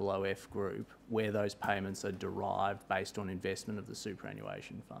IOOF group, where those payments are derived based on investment of the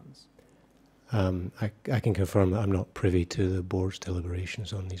superannuation funds. I can confirm that I'm not privy to the board's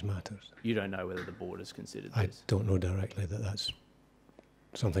deliberations on these matters. You don't know whether the board has considered I this? don't know directly that that's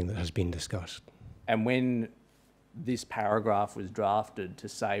something that has been discussed. And when this paragraph was drafted to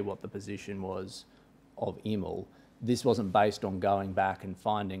say what the position was of IML, this wasn't based on going back and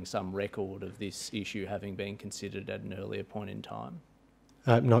finding some record of this issue having been considered at an earlier point in time?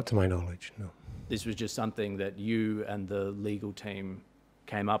 Not to my knowledge, no. This was just something that you and the legal team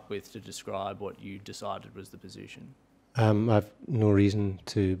came up with to describe what you decided was the position? I've no reason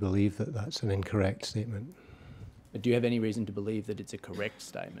to believe that that's an incorrect statement. But do you have any reason to believe that it's a correct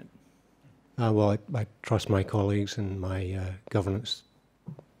statement? Well, I trust my colleagues in my governance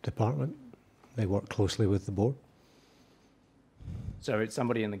department. They work closely with the board. So it's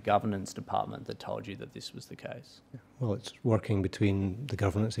somebody in the governance department that told you that this was the case? Well, it's working between the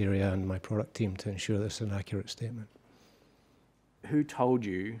governance area and my product team to ensure this is an accurate statement. Who told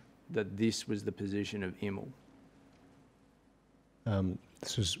you that this was the position of IML?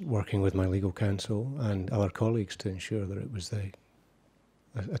 This was working with my legal counsel and other colleagues to ensure that it was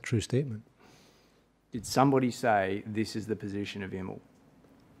a true statement. Did somebody say this is the position of IML?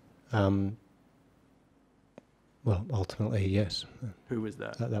 Well, ultimately, yes. Who was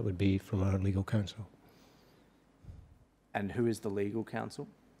that? That would be from our legal counsel. And who is the legal counsel?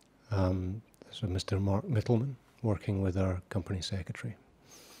 So Mr. Mark Mittleman, working with our company secretary.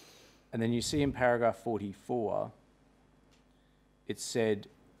 And then you see in paragraph 44, it said,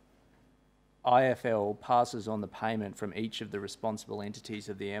 IFL passes on the payment from each of the responsible entities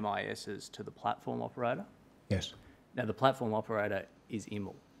of the MISs to the platform operator? Yes. Now, the platform operator is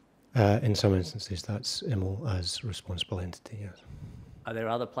IML. In some instances, that's IML as responsible entity, yes. Are there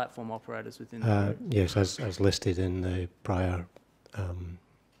other platform operators within the group? Yes, as listed in the prior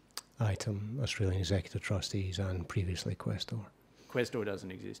item, Australian Executive Trustees and previously Questor. Questor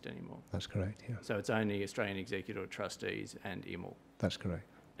doesn't exist anymore. That's correct, yeah. So it's only Australian Executive Trustees and IML. That's correct.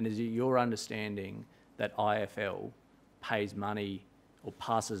 And is it your understanding that IFL pays money or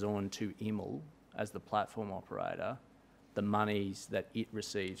passes on to IML as the platform operator the monies that it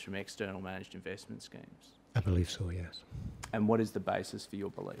receives from external managed investment schemes? I believe so, yes. And what is the basis for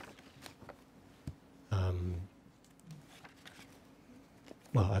your belief?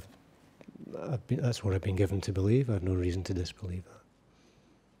 Well, that's what I've been given to believe. I have no reason to disbelieve that.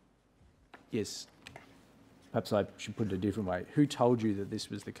 Yes. Perhaps I should put it a different way. Who told you that this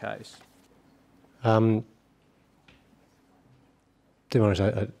was the case? To be honest,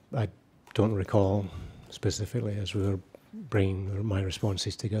 I don't recall specifically as we were bringing my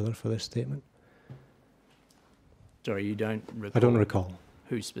responses together for this statement. Sorry, you don't recall? I don't recall.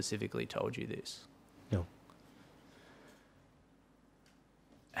 Who specifically told you this? No.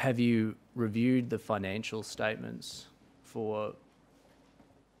 Have you reviewed the financial statements for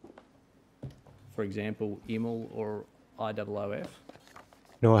example, IML or IOOF?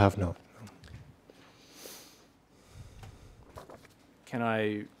 No, I have not. Can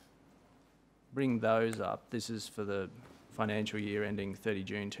I bring those up? This is for the financial year ending 30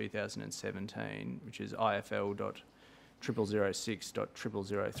 June 2017, which is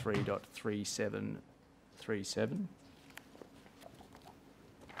IFL.0006.0003.3737.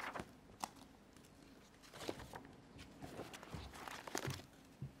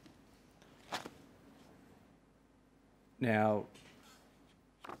 Now,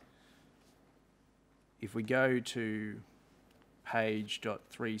 if we go to page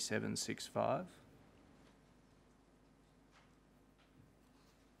 .3765,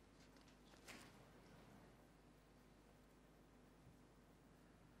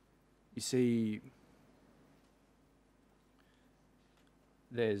 you see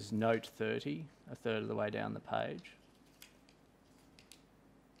there's note 30, a third of the way down the page,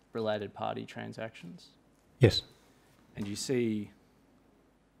 related party transactions. Yes. And you see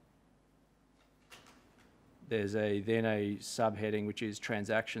there's then a subheading which is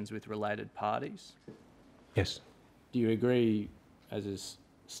transactions with related parties. Yes. Do you agree, as is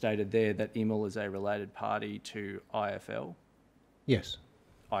stated there, that IML is a related party to IFL? Yes.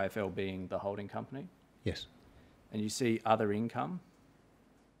 IFL being the holding company? Yes. And you see other income?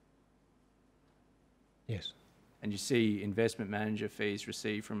 Yes. And you see investment manager fees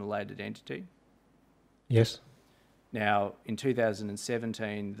received from a related entity? Yes. Now, in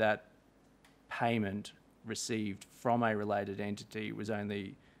 2017, that payment received from a related entity was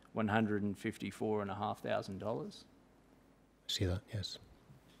only $154,500. See that, yes.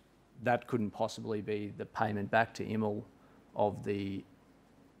 That couldn't possibly be the payment back to IML of the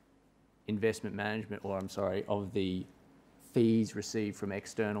investment management, or I'm sorry, of the fees received from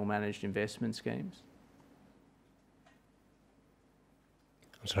external managed investment schemes?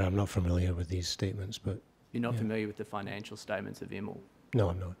 I'm sorry, I'm not familiar with these statements, but... You're not familiar with the financial statements of IML? No,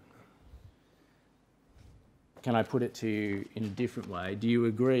 I'm not. Can I put it to you in a different way? Do you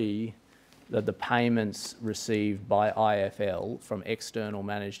agree that the payments received by IFL from external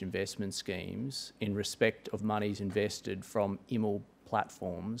managed investment schemes in respect of monies invested from IML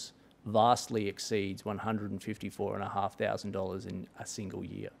platforms vastly exceeds $154,500 in a single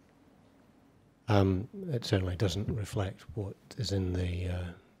year? It certainly doesn't reflect what is in the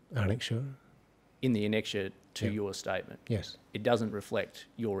annexure. In the annexure to your statement? Yes. It doesn't reflect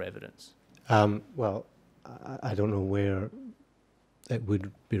your evidence? Well, I don't know where it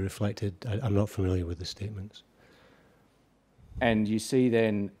would be reflected. I'm not familiar with the statements. And you see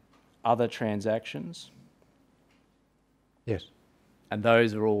then other transactions? Yes. And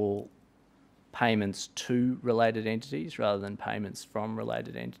those are all payments to related entities rather than payments from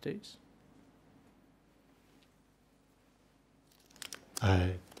related entities?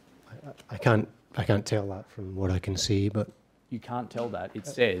 I can't tell that from what I can see, but... You can't tell that. It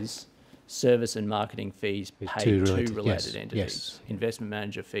says service and marketing fees paid to related entities. Yes. Investment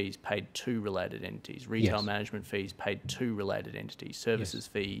manager fees paid to related entities. Retail management fees paid to related entities. Services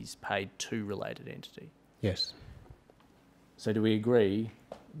fees paid to related entity. Yes. So do we agree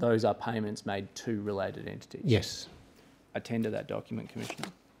those are payments made to related entities? Yes. I tender that document, Commissioner.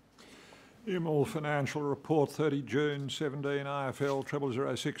 IML Financial Report 30 June 17 IFL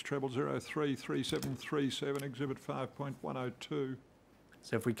 0006 0003 3737 Exhibit 5.102.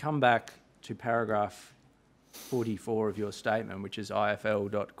 So if we come back to paragraph 44 of your statement, which is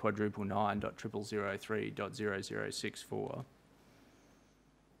IFL.quadruple9.0003.0064,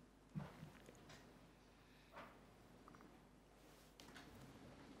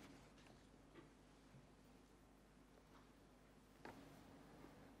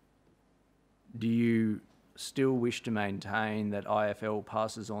 do you still wish to maintain that IFL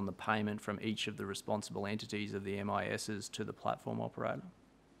passes on the payment from each of the responsible entities of the MISs to the platform operator?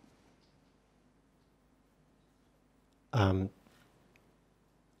 I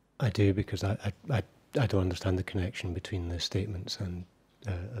do, because I don't understand the connection between the statements and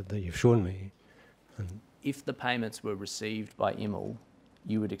that you've shown me. And if the payments were received by IML,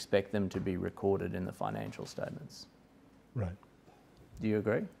 you would expect them to be recorded in the financial statements. right. Do you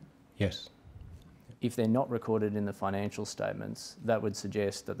agree? Yes. If they're not recorded in the financial statements, that would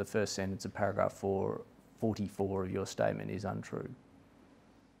suggest that the first sentence of paragraph 44 of your statement is untrue.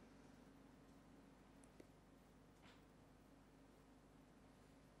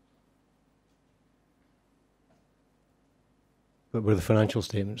 But were the financial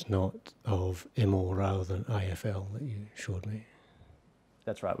statements not of IMO rather than IFL that you showed me?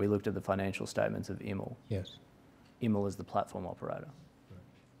 That's right. We looked at the financial statements of IML. Yes. IML is the platform operator.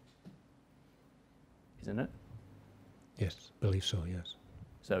 Isn't it? Yes, believe so, yes.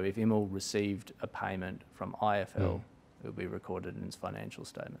 So if IML received a payment from IFL, it will be recorded in its financial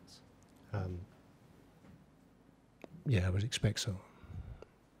statements. Yeah, I would expect so.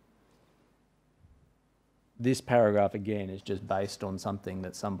 This paragraph, again, is just based on something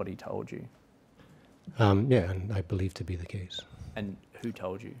that somebody told you. Yeah, and I believe to be the case. And who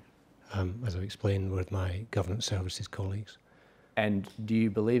told you? As I've explained with my governance services colleagues. And do you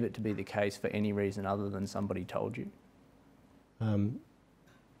believe it to be the case for any reason other than somebody told you? No.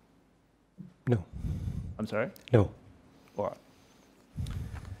 I'm sorry? No. All right.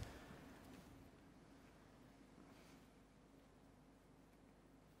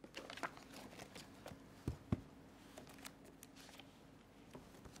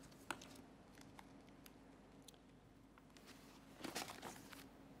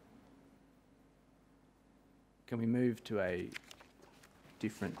 Can we move to a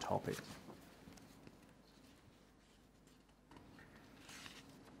different topic?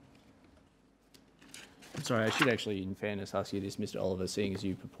 Sorry, I should actually, in fairness, ask you this, Mr. Oliver, seeing as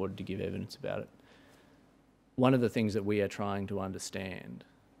you purported to give evidence about it. One of the things that we are trying to understand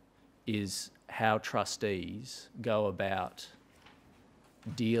is how trustees go about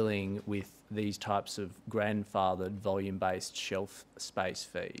dealing with these types of grandfathered volume-based shelf space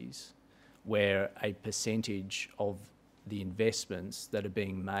fees, where a percentage of the investments that are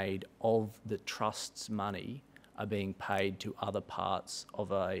being made of the trust's money are being paid to other parts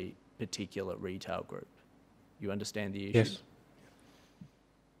of a particular retail group. You understand the issue? Yes.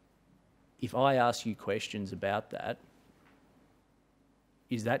 If I ask you questions about that,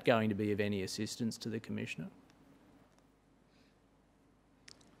 is that going to be of any assistance to the Commissioner?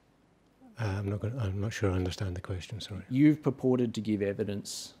 I'm not sure I understand the question, sorry. You've purported to give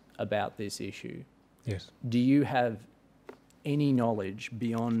evidence about this issue. Yes. Do you have any knowledge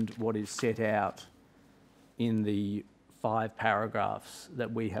beyond what is set out in the 5 paragraphs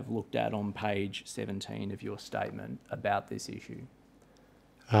that we have looked at on page 17 of your statement about this issue?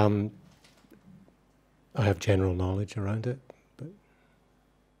 I have general knowledge around it, but...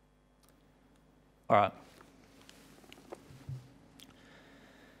 All right.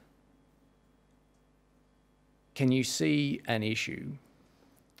 Can you see an issue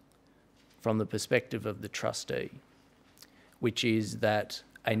from the perspective of the trustee, which is that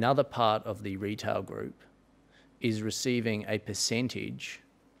another part of the retail group is receiving a percentage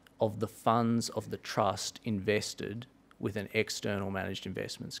of the funds of the trust invested with an external managed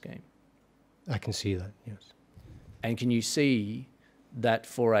investment scheme? I can see that, yes. And can you see that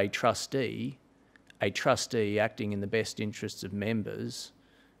for a trustee acting in the best interests of members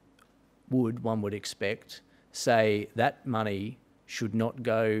one would expect, say that money should not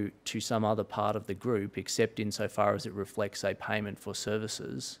go to some other part of the group except insofar as it reflects a payment for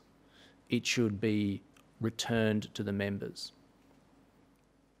services, it should be returned to the members?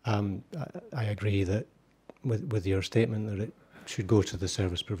 I agree that with your statement that it should go to the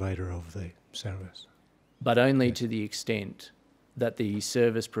service provider of the service. But only to the extent that the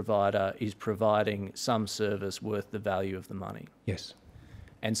service provider is providing some service worth the value of the money. Yes.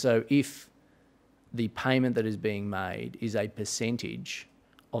 And so if the payment that is being made is a percentage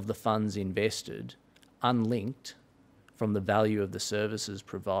of the funds invested, unlinked from the value of the services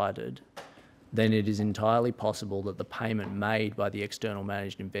provided, then it is entirely possible that the payment made by the external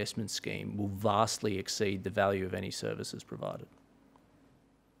managed investment scheme will vastly exceed the value of any services provided.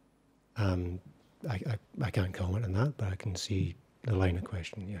 I can't comment on that, but I can see the line of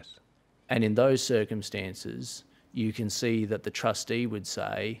question, yes. And in those circumstances, you can see that the trustee would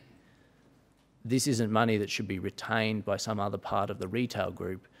say, this isn't money that should be retained by some other part of the retail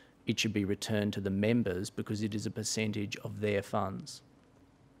group. It should be returned to the members because it is a percentage of their funds.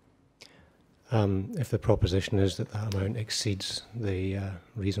 If the proposition is that that amount exceeds the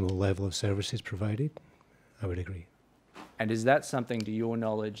reasonable level of services provided, I would agree. And is that something, to your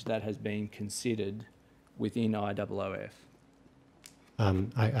knowledge, that has been considered within IOOF?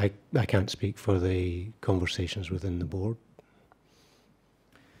 I can't speak for the conversations within the board.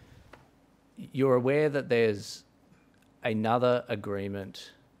 You're aware that there's another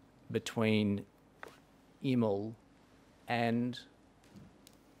agreement between IML and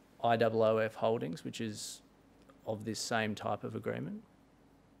IOOF Holdings, which is of this same type of agreement?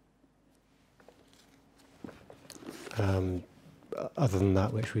 Other than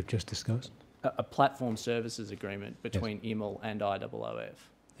that which we've just discussed? A platform services agreement between IML and IOOF.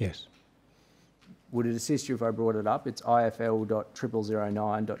 Yes. Would it assist you if I brought it up? It's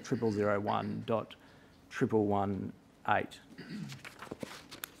IFL.0009.001.118.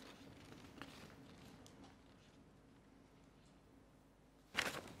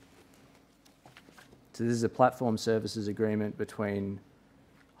 So this is a platform services agreement between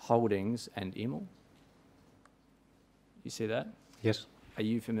Holdings and IML. You see that? Yes, Are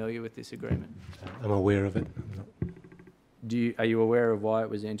you familiar with this agreement? I'm aware of it. Are you aware of why it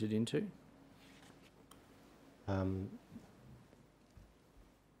was entered into? Well,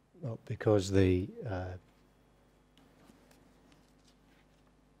 because the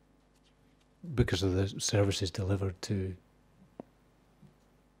because of the services delivered to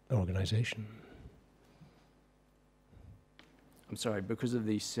the organisation. I'm sorry, because of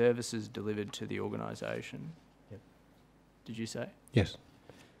the services delivered to the organisation. Yep. Did you say? Yes.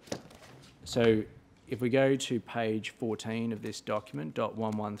 So if we go to page 14 of this document,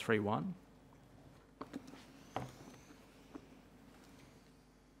 .1131,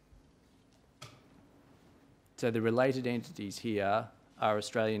 so the related entities here are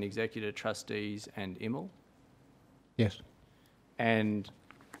Australian Executor Trustees and IML. Yes. And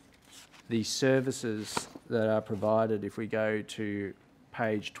the services that are provided, if we go to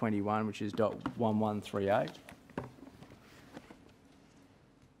page 21, which is .1138,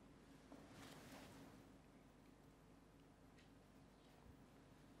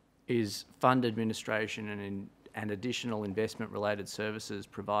 is fund administration and additional investment-related services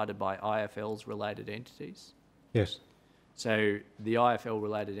provided by IFL's related entities. Yes. So the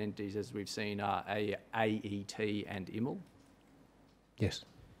IFL-related entities, as we've seen, are AET and IML. Yes.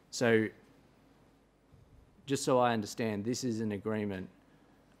 So just so I understand, this is an agreement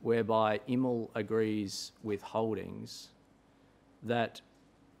whereby IML agrees with Holdings that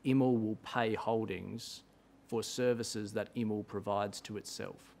IML will pay Holdings for services that IML provides to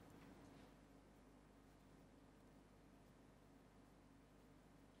itself.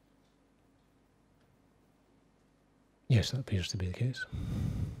 Yes, that appears to be the case.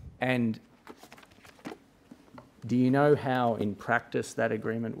 And do you know how in practice that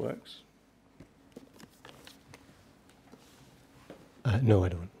agreement works? No, I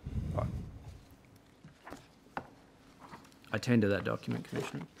don't. Right. I tender that document,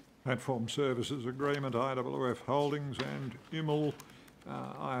 Commissioner. Platform Services Agreement, IOOF Holdings and IML,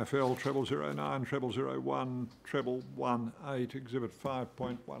 IFL 0009 0001 118, Exhibit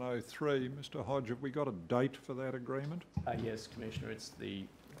 5.103. Mr. Hodge, have we got a date for that agreement? Yes, Commissioner.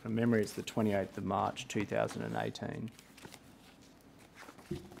 From memory, it's the 28th of March 2018.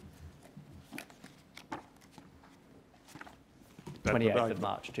 That 28th date, of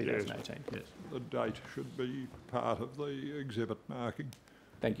March 2018. Yes, the date should be part of the exhibit marking.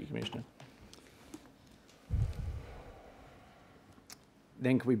 Thank you, Commissioner.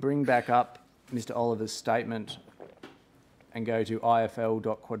 Then can we bring back up Mr. Oliver's statement and go to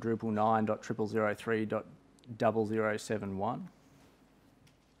IFL.9.0003.0071?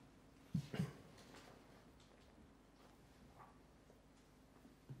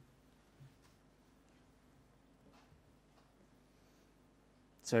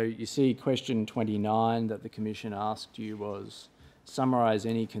 So you see question 29 that the Commission asked you was, summarise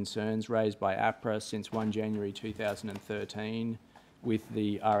any concerns raised by APRA since 1 January 2013 with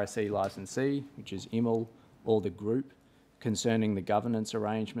the RSE licensee, which is IML, or the group, concerning the governance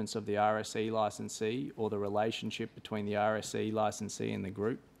arrangements of the RSE licensee or the relationship between the RSE licensee and the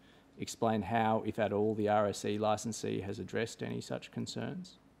group. Explain how, if at all, the RSE licensee has addressed any such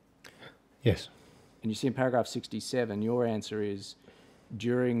concerns. Yes. And you see in paragraph 67, your answer is,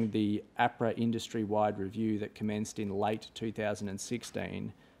 during the APRA industry-wide review that commenced in late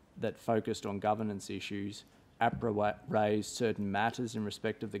 2016 that focused on governance issues, APRA raised certain matters in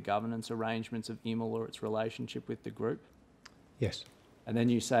respect of the governance arrangements of IML or its relationship with the group. Yes. And then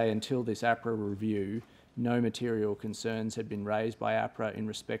you say, until this APRA review, no material concerns had been raised by APRA in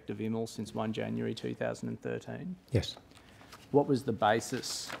respect of IML since 1 January 2013. Yes. What was the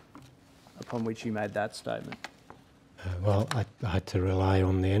basis upon which you made that statement? Well, I had to rely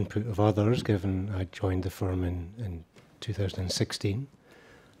on the input of others, given I joined the firm in 2016.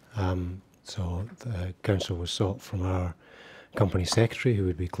 So the counsel was sought from our company secretary, who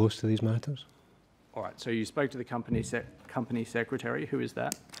would be close to these matters. All right, so you spoke to the company secretary. Who is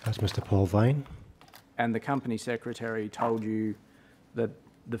that? That's Mr. Paul Vine. And the company secretary told you that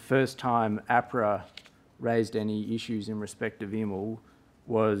the first time APRA raised any issues in respect of IML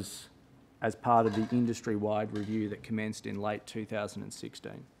was as part of the industry-wide review that commenced in late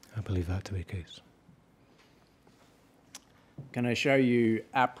 2016. I believe that to be the case. Can I show you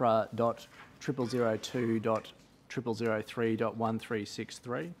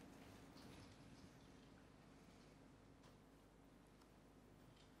APRA.0002.0003.1363?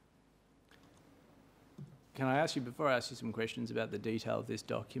 Can I ask you, before I ask you some questions about the detail of this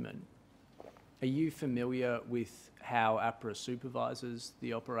document, are you familiar with how APRA supervises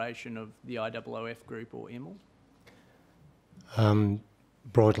the operation of the IOOF group or IML?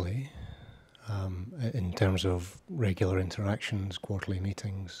 Broadly, in terms of regular interactions, quarterly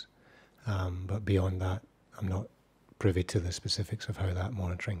meetings, but beyond that, I'm not privy to the specifics of how that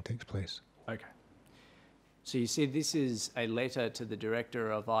monitoring takes place. Okay. So you see, this is a letter to the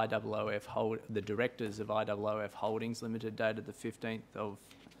director of the directors of IOOF Holdings Limited, dated the 15th of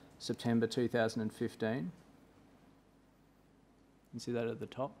September 2015. You see that at the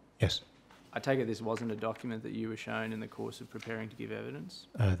top? Yes. I take it this wasn't a document that you were shown in the course of preparing to give evidence?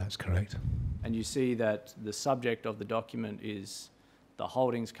 That's correct. And you see that the subject of the document is the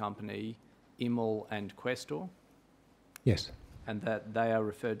holdings company, IML and Questor? Yes. And that they are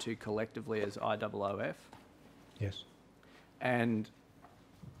referred to collectively as IOOF? Yes. And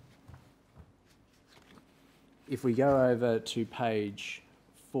if we go over to page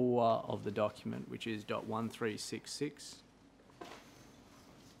 4 of the document, which is .1366,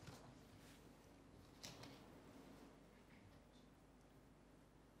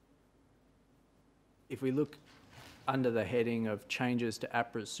 if we look under the heading of changes to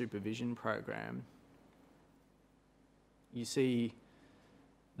APRA's supervision program, you see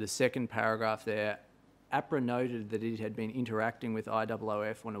the second paragraph there. APRA noted that it had been interacting with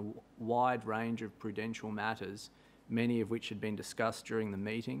IOOF on a wide range of prudential matters, many of which had been discussed during the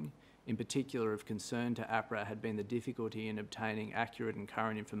meeting. In particular, of concern to APRA had been the difficulty in obtaining accurate and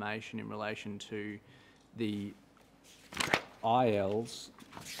current information in relation to the ILs.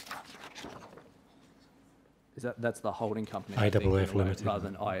 That's the holding company, IOOF Limited, rather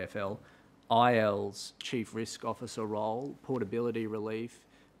than IFL. IL's chief risk officer role, portability relief,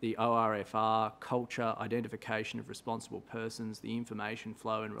 the ORFR, culture, identification of responsible persons, the information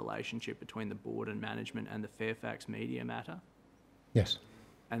flow and relationship between the board and management, and the Fairfax media matter. Yes.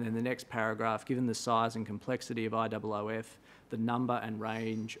 And then the next paragraph, given the size and complexity of IOOF, the number and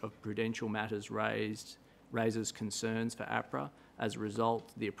range of prudential matters raises concerns for APRA. As a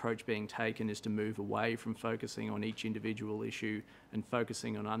result, the approach being taken is to move away from focusing on each individual issue and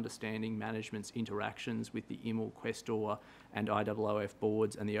focusing on understanding management's interactions with the IML, Questor and IOOF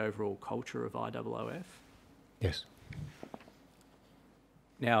boards and the overall culture of IOOF. Yes.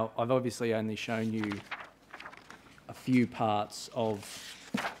 Now, I've obviously only shown you a few parts of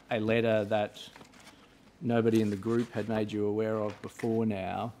a letter that nobody in the group had made you aware of before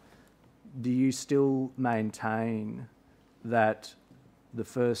now. Do you still maintain that the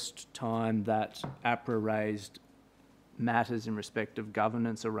first time that APRA raised matters in respect of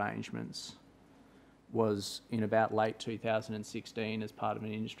governance arrangements was in about late 2016 as part of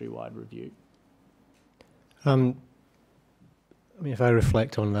an industry-wide review? I mean, if I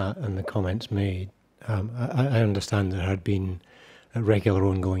reflect on that and the comments made, I understand there had been a regular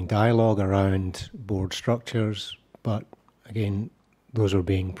ongoing dialogue around board structures, but again, those are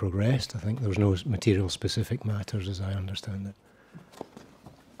being progressed. I think there was no material specific matters as I understand it.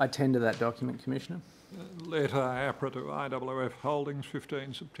 I tender that document, Commissioner. Letter APRA to IOOF Holdings,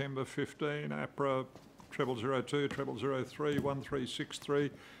 15 September 15, APRA 0002 0003 1363,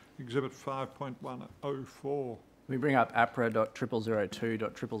 Exhibit 5.104. Let me bring up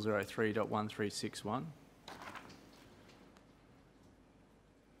APRA.0002.0003.1361.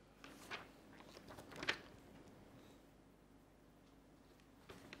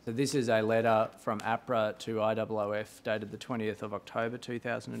 So this is a letter from APRA to IOOF dated the 20th of October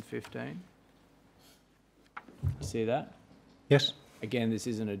 2015. You see that? Yes. Again, this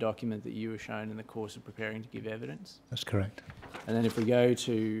isn't a document that you were shown in the course of preparing to give evidence. That's correct. And then if we go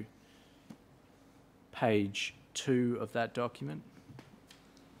to page 2 of that document,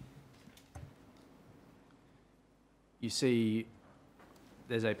 you see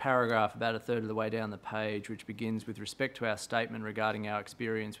there's a paragraph about a third of the way down the page which begins, with respect to our statement regarding our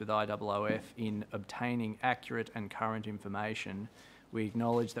experience with IOOF in obtaining accurate and current information, we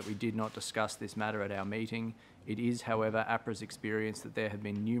acknowledge that we did not discuss this matter at our meeting. It is, however, APRA's experience that there have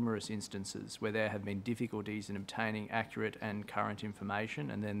been numerous instances where there have been difficulties in obtaining accurate and current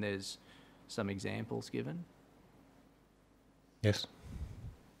information, and then there's some examples given. Yes.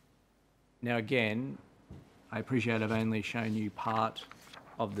 Now again, I appreciate I've only shown you part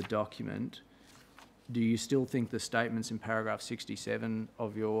of the document. Do you still think the statements in paragraph 67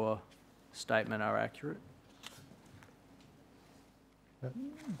 of your statement are accurate?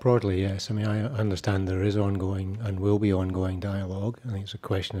 Broadly, yes. I mean, I understand there is ongoing and will be ongoing dialogue. I think it's a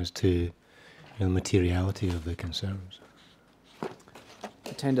question as to the materiality of the concerns.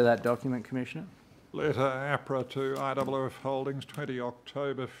 Attend to that document, Commissioner. Letter APRA to IOOF Holdings, 20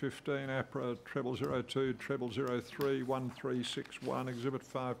 October 15, APRA 0002 0003 1361, Exhibit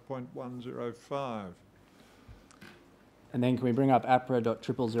 5.105. And then can we bring up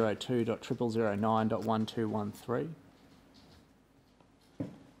APRA.0002.0009.1213?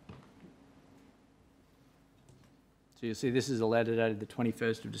 So you'll see this is a letter dated the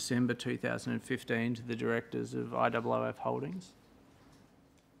 21st of December 2015 to the directors of IOOF Holdings.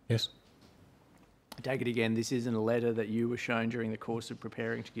 Yes. I take it again, this isn't a letter that you were shown during the course of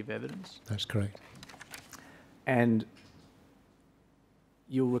preparing to give evidence? That's correct. And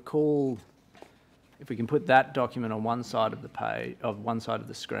you'll recall, if we can put that document on one side of the page, one side of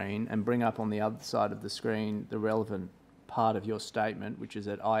the screen, and bring up on the other side of the screen the relevant part of your statement, which is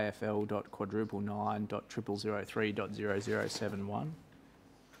at IFL.999.0003.0071.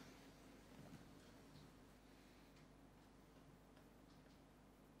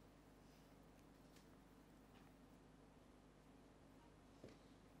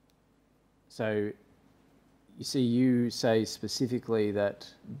 So you see, you say specifically that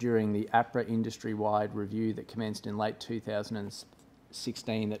during the APRA industry-wide review that commenced in late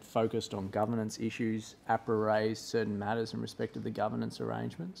 2016 that focused on governance issues, APRA raised certain matters in respect of the governance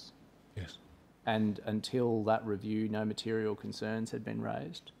arrangements? Yes. And until that review, no material concerns had been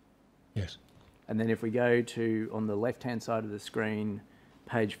raised? Yes. And then if we go to, on the left-hand side of the screen,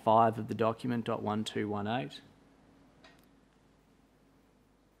 page 5 of the document, .1218,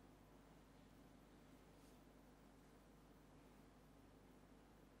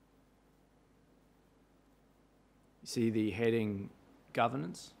 see the heading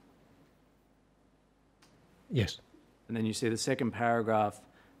governance? Yes. And then you see the second paragraph,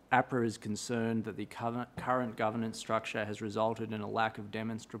 APRA is concerned that the current governance structure has resulted in a lack of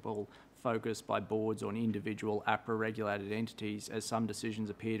demonstrable focus by boards on individual APRA-regulated entities, as some decisions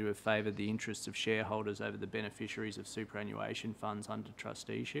appear to have favoured the interests of shareholders over the beneficiaries of superannuation funds under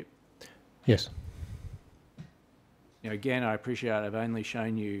trusteeship. Yes. Now again, I appreciate I've only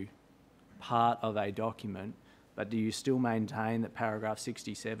shown you part of a document, but do you still maintain that paragraph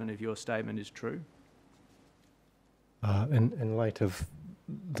 67 of your statement is true? In light of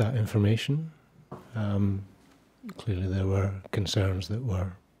that information, clearly there were concerns that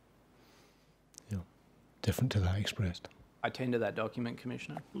were, different to that expressed. I tender that document,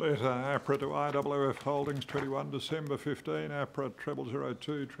 Commissioner. Letter APRA to IOOF Holdings, 21 December 15, APRA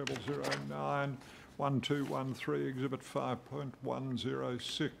 0002 0009 1213, Exhibit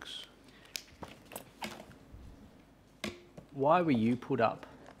 5.106. Why were you put up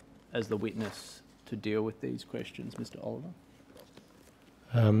as the witness to deal with these questions, Mr. Oliver?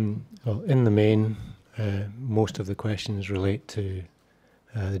 Well, in the main, most of the questions relate to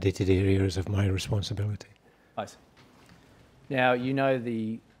the day-to-day areas of my responsibility. I see. Now, you know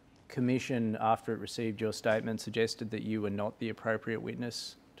the Commission, after it received your statement, suggested that you were not the appropriate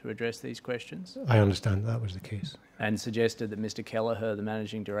witness to address these questions? I understand that was the case. And suggested that Mr. Kelleher, the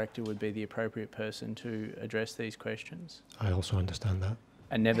Managing Director, would be the appropriate person to address these questions? I also understand that.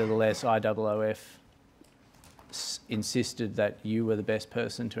 And nevertheless, IOOF insisted that you were the best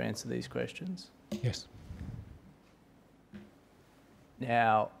person to answer these questions? Yes.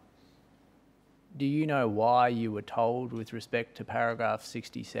 Now, do you know why you were told with respect to paragraph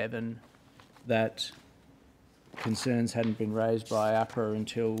 67 that concerns hadn't been raised by APRA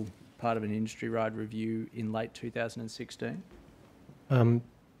until part of an industry-wide review in late 2016?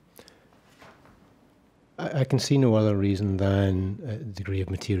 I can see no other reason than a degree of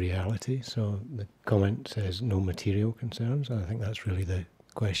materiality. So the comment says no material concerns. I think that's really the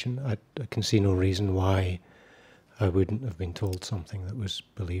question. I can see no reason why I wouldn't have been told something that was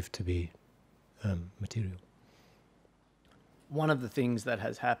believed to be material. One of the things that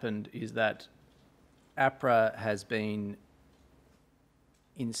has happened is that APRA has been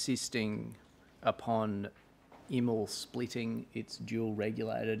insisting upon IML splitting its dual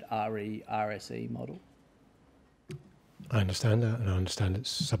regulated RE-RSE model. I understand that, and I understand it's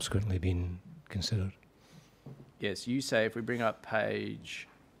subsequently been considered. Yes, you say, if we bring up page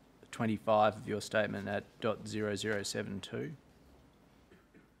 25 of your statement at .0072,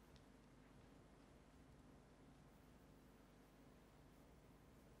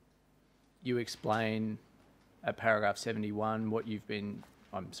 you explain at paragraph 71 what you've been,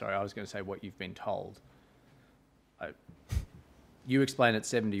 I'm sorry, I was going to say what you've been told. You explain at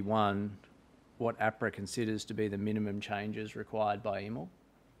 71 what APRA considers to be the minimum changes required by IML.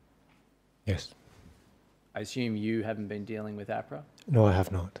 Yes. I assume you haven't been dealing with APRA? No, I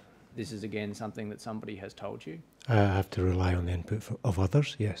have not. This is again something that somebody has told you? I have to rely on the input of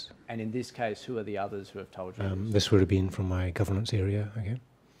others, yes. And in this case, who are the others who have told you this? This would have been from my governance area again.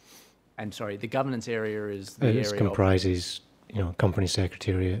 And sorry, the governance area is the It area of, comprises, company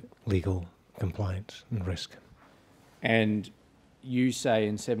secretariat, legal, compliance and risk. and you say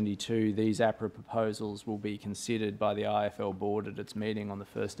in 72 these APRA proposals will be considered by the IFL board at its meeting on the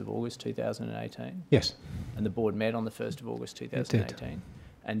 1st of August 2018? Yes. And the board met on the 1st of August 2018?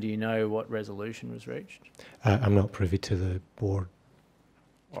 And do you know what resolution was reached? I'm not privy to the board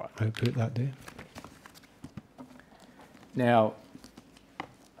All right. output that day. Now,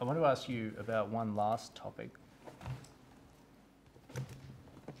 I want to ask you about one last topic,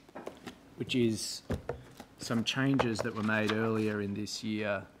 which is some changes that were made earlier in this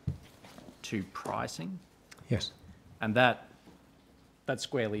year to pricing. Yes. And that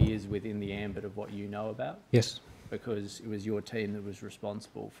squarely is within the ambit of what you know about, Yes. because it was your team that was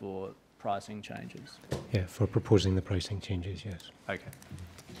responsible for pricing changes. Yeah, for proposing the pricing changes, yes. Okay.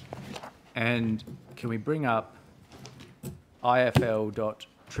 And can we bring up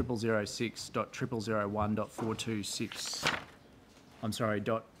IFL.0006.0001.426, I'm sorry,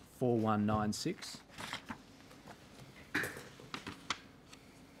 .4196?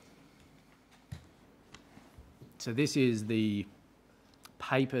 So this is the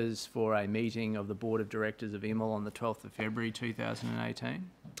papers for a meeting of the Board of Directors of IML on the 12th of February 2018.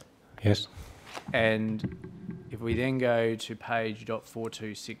 Yes. And if we then go to page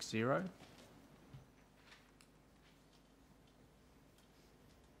 .4260,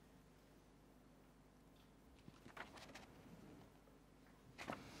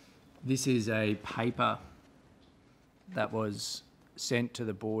 this is a paper that was sent to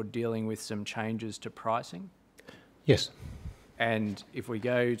the board dealing with some changes to pricing. Yes. And if we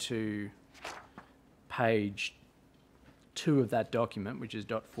go to page 2 of that document, which is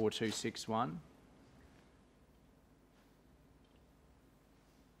 .4261,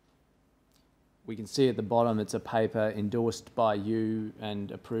 we can see at the bottom it's a paper endorsed by you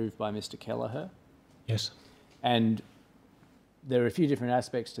and approved by Mr. Kelleher. Yes. And there are a few different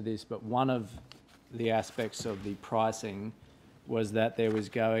aspects to this, but one of the aspects of the pricing was that there was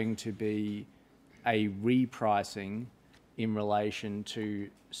going to be a repricing in relation to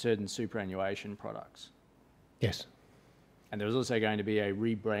certain superannuation products. Yes. And there was also going to be a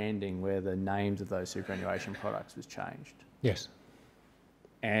rebranding where the names of those superannuation products was changed. Yes.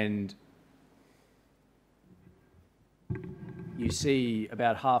 And you see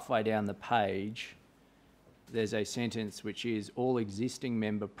about halfway down the page, there's a sentence which is, all existing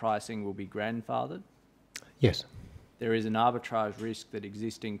member pricing will be grandfathered. Yes. There is an arbitrage risk that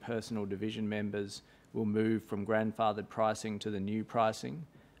existing personal division members will move from grandfathered pricing to the new pricing.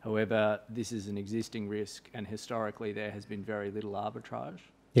 However, this is an existing risk and historically there has been very little arbitrage.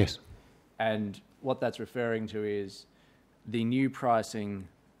 Yes. And what that's referring to is the new pricing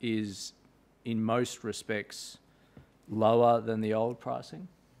is in most respects lower than the old pricing.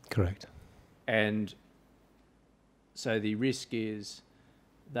 Correct. And so the risk is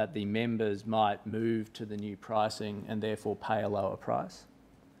that the members might move to the new pricing and therefore pay a lower price.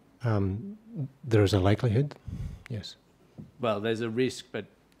 There is a likelihood, yes. Well, there's a risk, but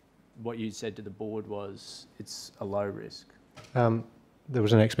what you said to the board was it's a low risk. There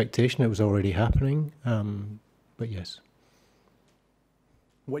was an expectation it was already happening, but yes.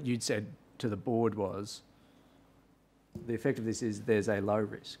 What you'd said to the board was the effect of this is there's a low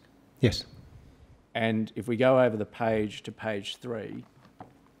risk. Yes. And if we go over the page to page 3,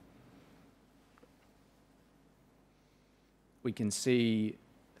 we can see,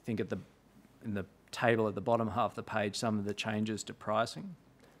 I think in the table at the bottom half of the page, some of the changes to pricing.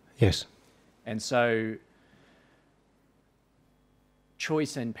 Yes. And so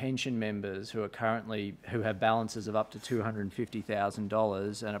choice and pension members who have balances of up to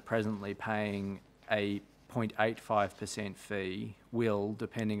 $250,000 and are presently paying a 0.85% fee will,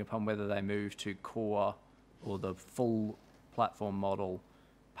 depending upon whether they move to core or the full platform model,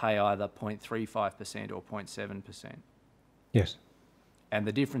 pay either 0.35% or 0.7%. Yes. And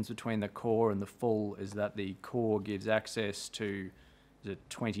the difference between the core and the full is that the core gives access to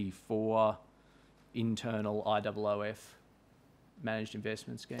 24 internal IOOF managed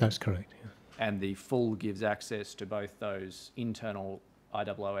investment schemes. That's correct. Yeah. And the full gives access to both those internal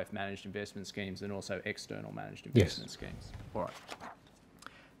IOOF managed investment schemes and also external managed investment schemes. All right.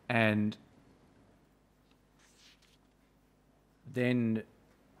 And then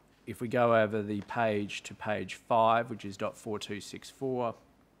if we go over the page to page 5, which is .4264,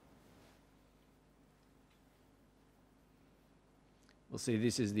 we'll see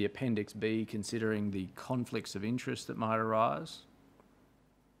this is the Appendix B considering the conflicts of interest that might arise.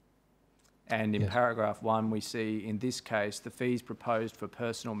 And in Yes. paragraph 1, we see, in this case, the fees proposed for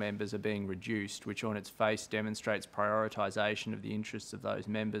personal members are being reduced, which on its face demonstrates prioritisation of the interests of those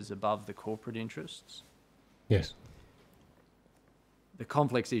members above the corporate interests. Yes. The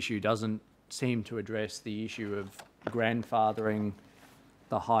conflicts issue doesn't seem to address the issue of grandfathering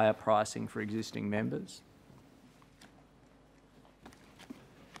the higher pricing for existing members.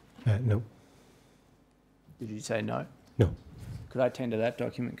 No. Did you say no? No. Could I tender that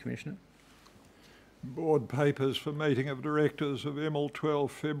document, Commissioner? Board papers for meeting of directors of IML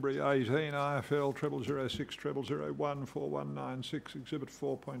 12 February 18, IFL 0006 0001 4196, Exhibit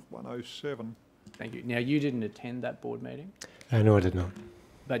 4.107. Thank you. Now, you didn't attend that board meeting, No, I did not.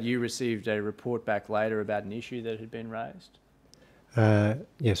 but you received a report back later about an issue that had been raised.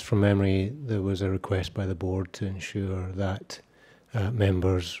 Yes, from memory, there was a request by the board to ensure that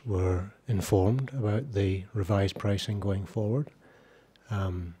members were informed about the revised pricing going forward.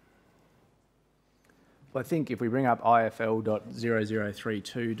 Well, I think if we bring up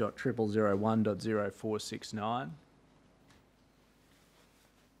IFL.0032.0001.0469,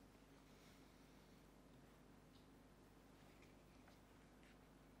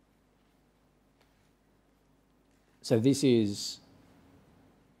 so this is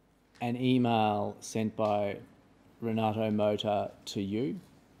an email sent by Renato Mota to you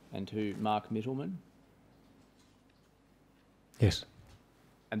and to Mark Mittleman. Yes.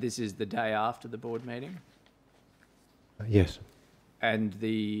 And this is the day after the board meeting. Yes. And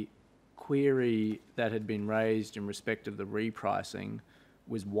the query that had been raised in respect of the repricing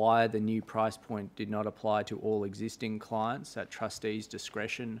was why the new price point did not apply to all existing clients at trustees'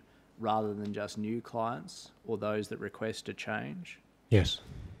 discretion rather than just new clients or those that request a change. Yes.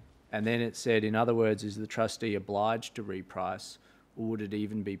 And then it said, in other words, is the trustee obliged to reprice, or would it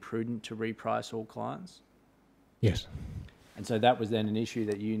even be prudent to reprice all clients? Yes. And so that was then an issue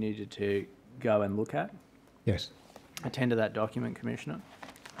that you needed to go and look at. Yes. Attend to that document, Commissioner.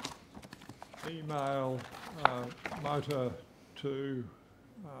 Email Mota to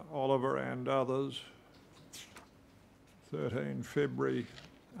Oliver and others, 13 February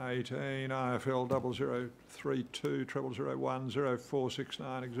 18, IFL 0032 0001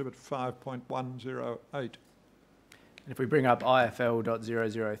 0469, Exhibit 5.108. And if we bring up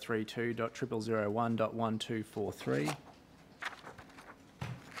IFL.0032.0001.1243,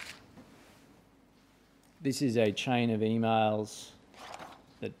 this is a chain of emails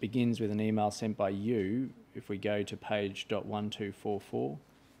that begins with an email sent by you. If we go to page .1244.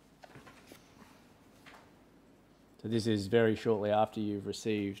 So this is very shortly after you've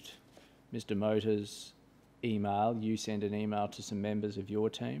received Mr. Mota's email. You send an email to some members of your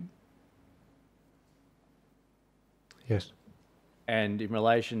team. Yes. And in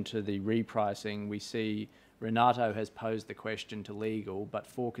relation to the repricing, we see Renato has posed the question to legal, but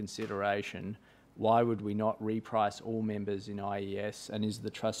for consideration, why would we not reprice all members in IES, and is the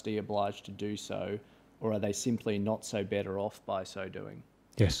trustee obliged to do so, or are they simply not so better off by so doing?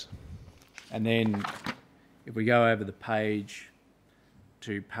 Yes. And then if we go over the page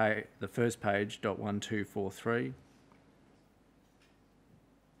to the first page, .1243,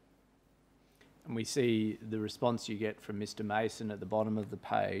 and we see the response you get from Mr. Mason at the bottom of the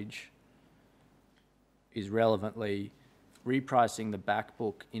page is relevantly, repricing the back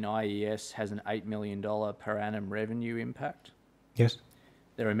book in IES has an $8 million per annum revenue impact. Yes.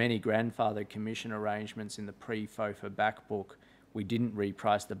 There are many grandfathered commission arrangements in the pre-FOFA back book. We didn't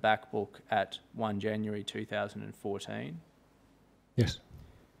reprice the back book at 1 January 2014. Yes.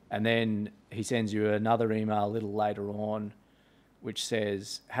 And then he sends you another email a little later on which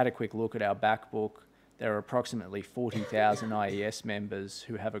says, had a quick look at our back book. There are approximately 40,000 IES members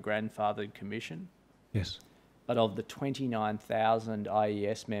who have a grandfathered commission. Yes. But of the 29,000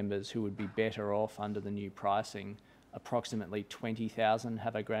 IES members who would be better off under the new pricing, approximately 20,000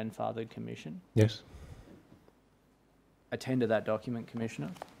 have a grandfathered commission. Yes. Attend to that document,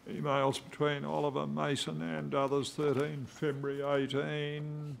 Commissioner. Emails between Oliver, Mason and others, 13 February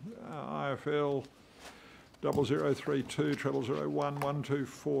 18, IFL 0032 0001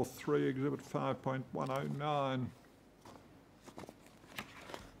 1243, Exhibit 5.109.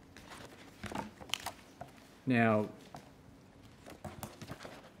 Now,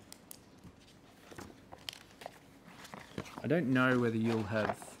 I don't know whether you'll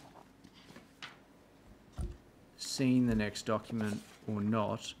have seen the next document or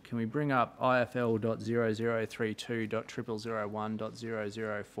not. Can we bring up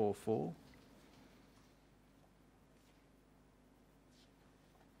IFL.0032.0001.0044?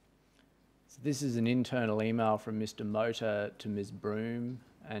 So this is an internal email from Mr. Mota to Ms. Broom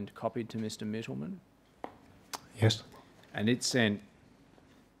and copied to Mr. Mittleman. Yes. And it sent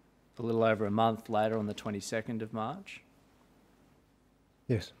a little over a month later on the 22nd of March.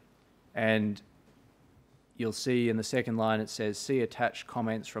 Yes. And you'll see in the second line it says, see attached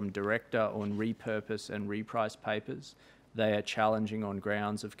comments from director on repurpose and reprice papers. They are challenging on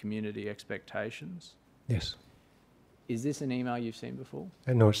grounds of community expectations. Yes. Is this an email you've seen before?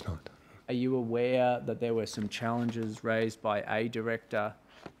 No, it's not. Are you aware that there were some challenges raised by a director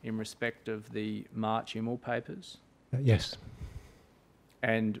in respect of the March IML papers? Yes.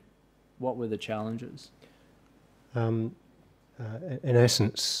 And what were the challenges? In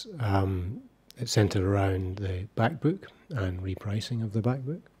essence, it centred around the back book and repricing of the back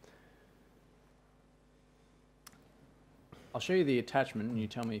book. I'll show you the attachment and you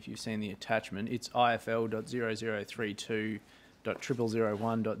tell me if you've seen the attachment. It's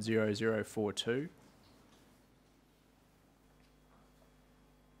IFL.0032.0001.0042.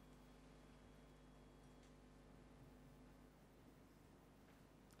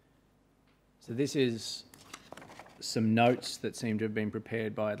 So this is some notes that seem to have been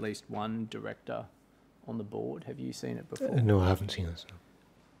prepared by at least one director on the board. Have you seen it before? No, I haven't seen this. No.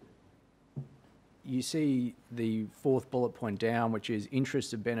 You see the fourth bullet point down, which is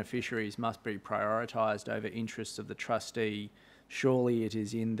interests of beneficiaries must be prioritised over interests of the trustee. Surely it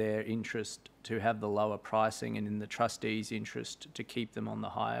is in their interest to have the lower pricing and in the trustee's interest to keep them on the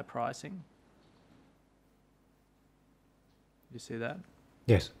higher pricing. You see that?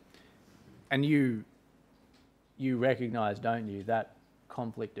 Yes. And you recognise, don't you, that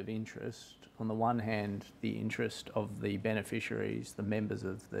conflict of interest? On the one hand, the interest of the beneficiaries, the members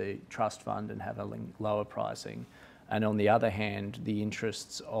of the trust fund, and have a lower pricing, and on the other hand, the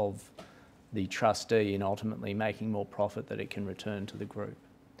interests of the trustee in ultimately making more profit that it can return to the group.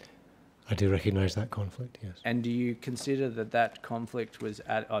 I do recognise that conflict, yes. And do you consider that that conflict was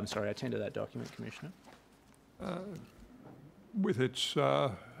I'm sorry, attend to that document, Commissioner. With its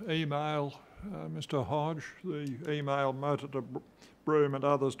email, Mr Hodge, the email motor to Broome and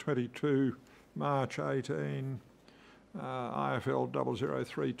others, 22 March 18, IFL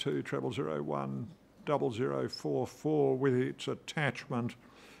 0032 0001 0044, with its attachment,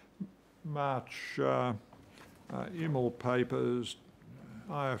 March IML papers,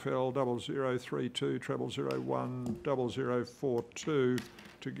 IFL 0032 0001 0042,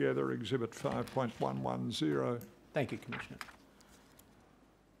 together exhibit 5.110. Thank you, Commissioner.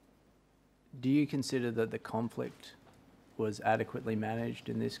 Do you consider that the conflict was adequately managed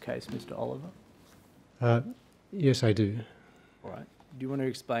in this case, Mr Oliver? Yes, I do. All right. Do you want to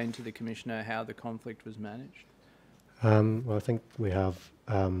explain to the Commissioner how the conflict was managed? Well, I think we have,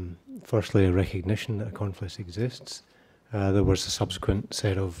 firstly, a recognition that a conflict exists. There was a subsequent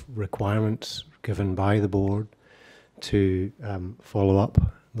set of requirements given by the board to follow up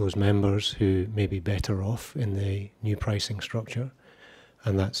those members who may be better off in the new pricing structure,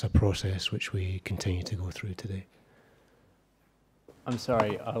 and that's a process which we continue to go through today. I'm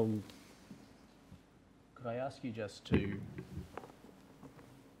sorry, could I ask you just to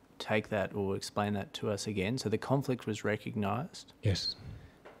take that or explain that to us again? So the conflict was recognised? Yes.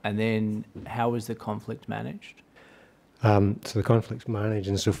 And then how was the conflict managed? So the conflict's managed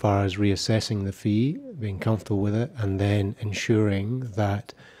insofar as reassessing the fee, being comfortable with it, and then ensuring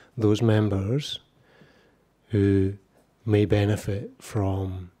that those members who may benefit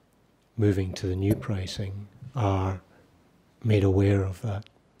from moving to the new pricing are made aware of that.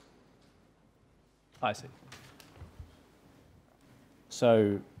 I see.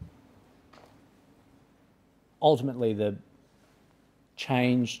 So ultimately the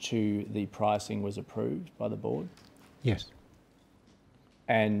change to the pricing was approved by the board? Yes.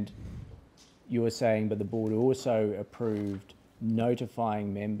 And you were saying, but the board also approved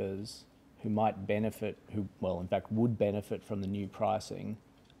notifying members who might benefit, who, well, in fact, would benefit from the new pricing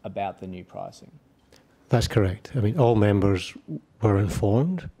about the new pricing. That's correct. I mean, all members were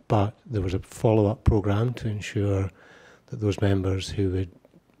informed, but there was a follow-up programme to ensure that those members who would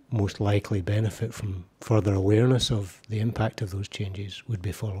most likely benefit from further awareness of the impact of those changes would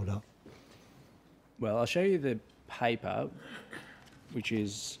be followed up. Well, I'll show you the paper, which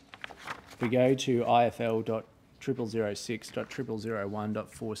is, if we go to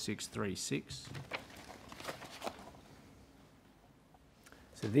IFL.0006.0001.4636.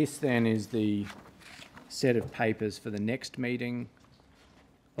 So this then is the set of papers for the next meeting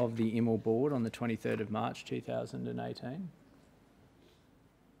of the IML board on the 23rd of March 2018.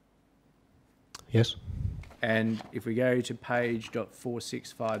 Yes. And if we go to page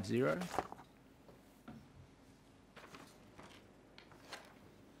 .4650,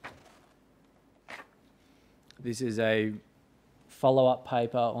 this is a follow-up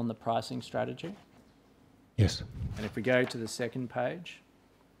paper on the pricing strategy. Yes. And if we go to the second page,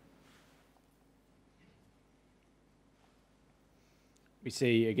 We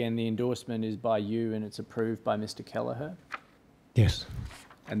see, again, the endorsement is by you and it's approved by Mr. Kelleher. Yes.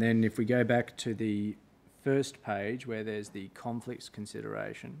 And then if we go back to the first page where there's the conflicts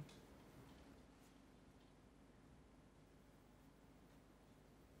consideration,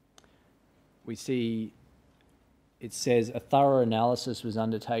 we see it says a thorough analysis was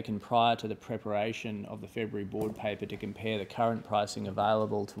undertaken prior to the preparation of the February board paper to compare the current pricing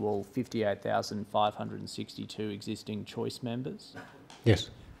available to all 58,562 existing choice members.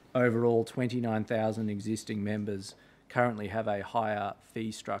 Yes. Overall, 29,000 existing members currently have a higher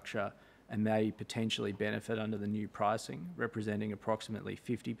fee structure and may potentially benefit under the new pricing, representing approximately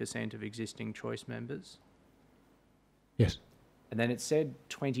 50% of existing choice members. Yes. And then it said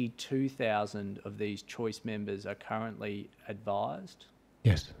 22,000 of these choice members are currently advised.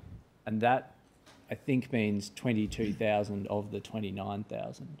 Yes. And that, I think, means 22,000 of the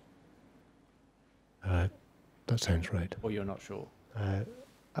 29,000. That sounds right. Or you're not sure?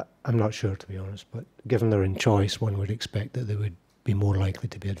 I'm not sure, to be honest, but given they're in choice, one would expect that they would be more likely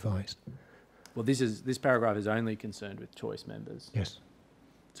to be advised. Well, this paragraph is only concerned with choice members. Yes.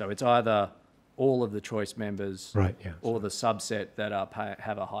 So it's either all of the choice members, Right, yeah. or the subset that are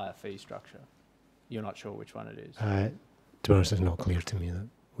have a higher fee structure. You're not sure which one it is. To be honest, it's not clear to me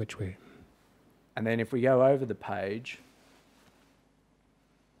which way. And then if we go over the page,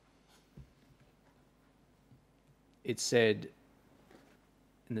 it said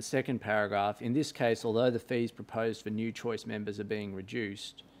in the second paragraph, in this case, although the fees proposed for new choice members are being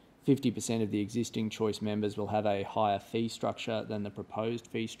reduced, 50% of the existing choice members will have a higher fee structure than the proposed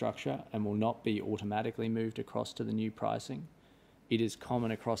fee structure and will not be automatically moved across to the new pricing. It is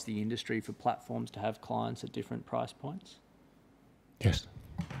common across the industry for platforms to have clients at different price points. Yes.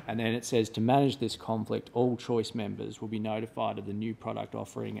 And then it says to manage this conflict, all choice members will be notified of the new product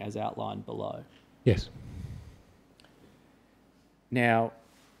offering as outlined below. Yes. Now,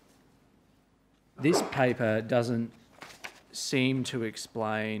 this paper doesn't seem to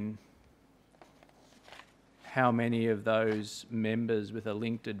explain how many of those members with a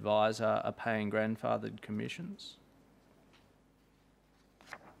linked advisor are paying grandfathered commissions.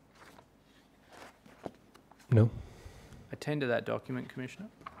 No. Attend to that document, Commissioner.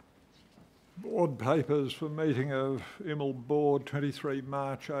 Board papers for meeting of IML Board 23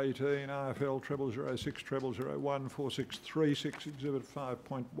 March 18, IFL 0006 0001 4636 Exhibit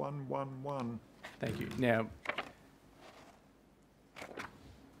 5.111. Thank you. Now,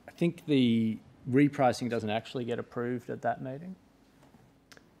 I think the repricing doesn't actually get approved at that meeting.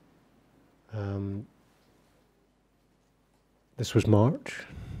 This was March.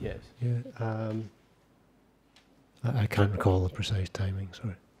 Yes. Yeah. I can't recall the precise timing.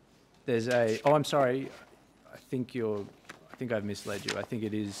 Sorry. There's a. Oh, I'm sorry. I think I've misled you. I think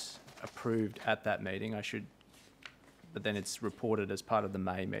it is approved at that meeting. But then it's reported as part of the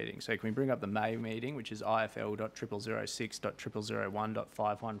May meeting. So can we bring up the May meeting, which is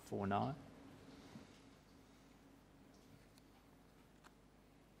IFL.0006.0001.5149?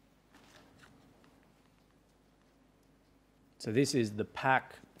 So this is the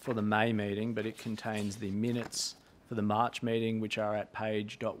pack for the May meeting, but it contains the minutes for the March meeting, which are at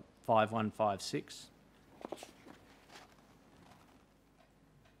page .5156.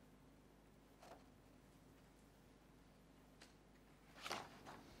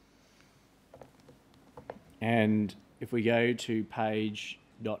 And if we go to page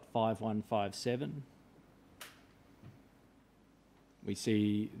 .5157, we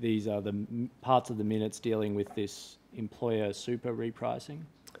see these are the parts of the minutes dealing with this employer super repricing.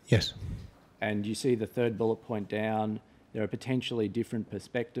 Yes. And you see the third bullet point down, there are potentially different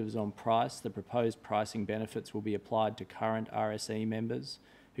perspectives on price. The proposed pricing benefits will be applied to current RSE members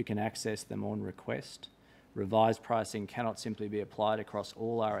who can access them on request. Revised pricing cannot simply be applied across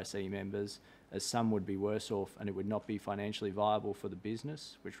all RSE members, as some would be worse off and it would not be financially viable for the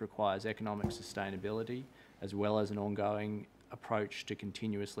business, which requires economic sustainability as well as an ongoing approach to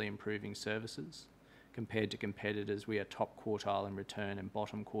continuously improving services. Compared to competitors, we are top quartile in return and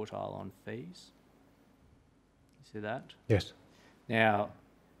bottom quartile on fees. You see that? Yes. Now,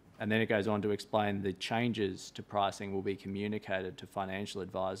 and then it goes on to explain the changes to pricing will be communicated to financial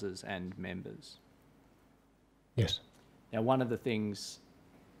advisors and members. Yes. Now, one of the things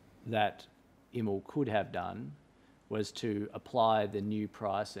that IML could have done was to apply the new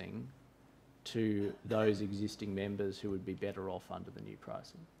pricing to those existing members who would be better off under the new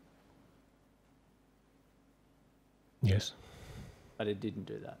pricing. Yes. But it didn't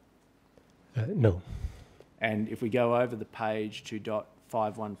do that. No. And if we go over the page to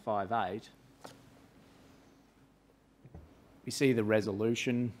 .5158, we see the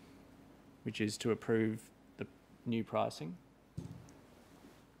resolution, which is to approve the new pricing.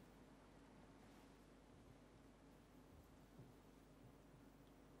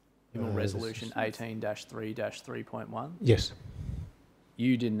 IML Resolution 18-3-3.1. Yes.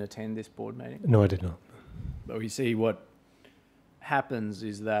 You didn't attend this board meeting, No, I did not. but we see what happens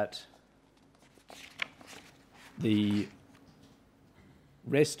is that the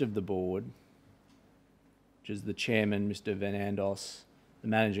rest of the board, which is the chairman, Mr. Venandos, the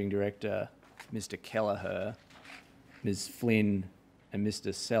managing director, Mr. Kelleher, Ms. Flynn and Mr.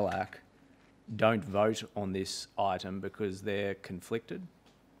 Selak, don't vote on this item because they're conflicted.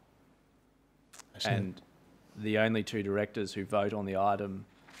 I see. And the only two directors who vote on the item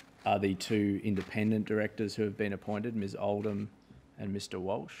are the two independent directors who have been appointed, Ms. Oldham and Mr.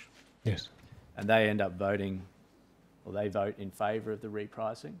 Walsh. Yes. And they end up voting, or they vote in favour of the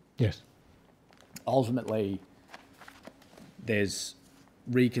repricing. Yes. Ultimately, there's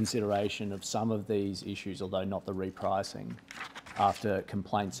reconsideration of some of these issues, although not the repricing, after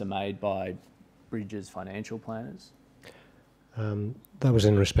complaints are made by Bridges financial planners. That was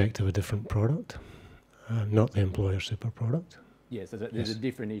in respect of a different product, not the employer super product. Yes, there's a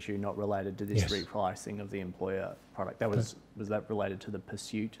different issue not related to this Yes. repricing of the employer product. That was that related to the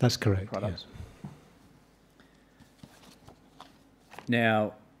Pursuit That's correct, product? yes.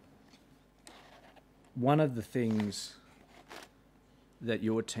 Now, one of the things that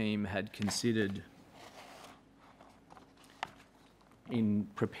your team had considered in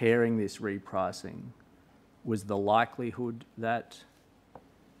preparing this repricing was the likelihood that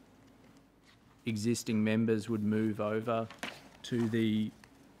existing members would move over to the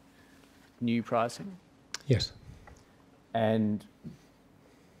new pricing. Yes. And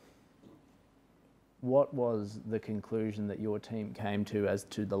what was the conclusion that your team came to as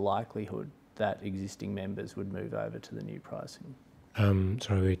to the likelihood that existing members would move over to the new pricing?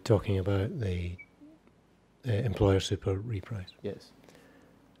 Sorry, we're talking about the employer super reprice. Yes.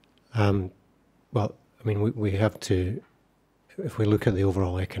 Well, I mean, we have to, if we look at the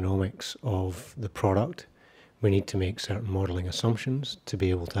overall economics of the product, we need to make certain modelling assumptions to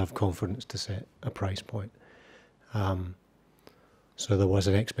be able to have confidence to set a price point. So there was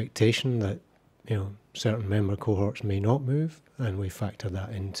an expectation that, you know, certain member cohorts may not move, and we factored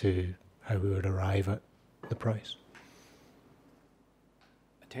that into how we would arrive at the price.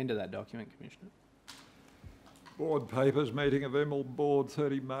 Attend to that document, Commissioner. Board papers, meeting of IML Board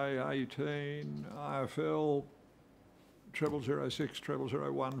 30 May 18, IFL 0006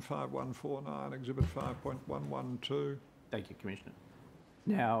 0001 5149, Exhibit 5.112. Thank you, Commissioner.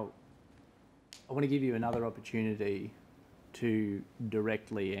 Now, I want to give you another opportunity to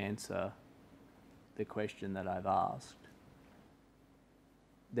directly answer the question that I've asked.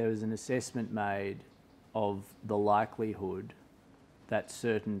 There was an assessment made of the likelihood that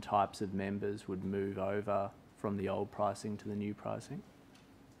certain types of members would move over from the old pricing to the new pricing.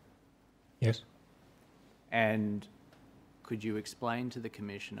 Yes. And could you explain to the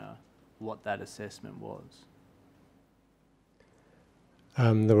Commissioner what that assessment was?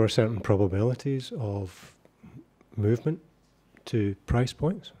 There were certain probabilities of movement to price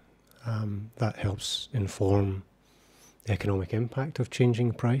points. That helps inform the economic impact of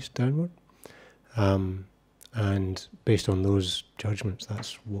changing price downward. And based on those judgments,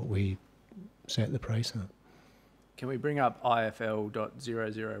 that's what we set the price at. Can we bring up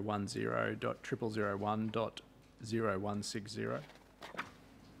IFL.0010.0001.0160?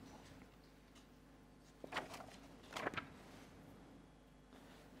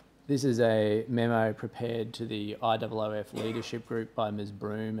 This is a memo prepared to the IOOF leadership group by Ms.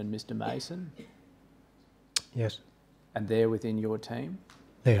 Broom and Mr. Mason, Yes. and they're within your team.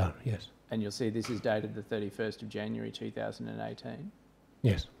 They are, yes. And you'll see this is dated the 31st of January 2018.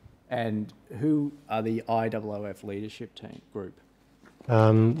 Yes. And who are the IOOF leadership team group?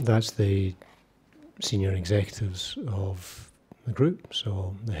 That's the senior executives of the group,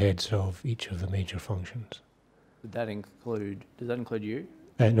 so the heads of each of the major functions. Does that include you?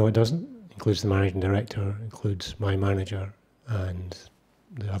 No, it doesn't. It includes the managing director, includes my manager and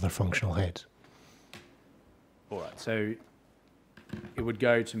the other functional heads. All right, so it would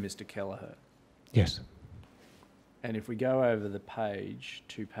go to Mr. Kelleher. Yes. And if we go over the page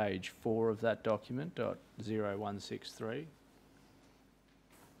to page 4 of that document, .0163,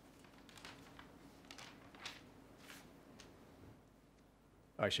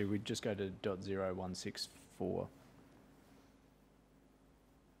 actually we'd just go to .0164. So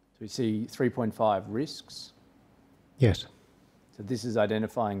we see 3.5 risks. Yes. So this is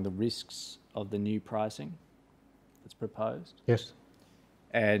identifying the risks of the new pricing that's proposed. Yes.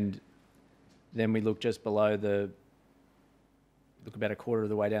 And then we look just below look about a quarter of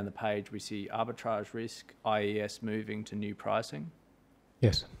the way down the page, we see arbitrage risk, IES moving to new pricing.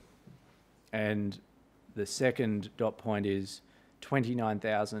 Yes. And the second dot point is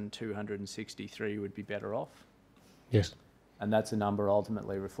 29,263 would be better off. Yes. And that's a number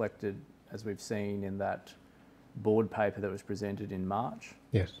ultimately reflected, as we've seen in that board paper that was presented in March.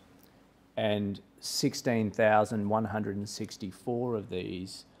 Yes. And 16,164 of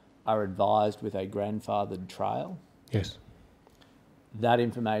these are advised with a grandfathered trail. Yes. That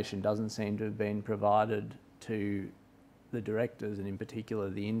information doesn't seem to have been provided to the directors, and in particular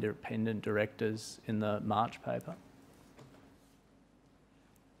the independent directors, in the March paper.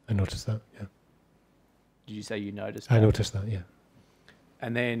 I noticed that, yeah. Did you say you noticed I that? noticed that, yeah.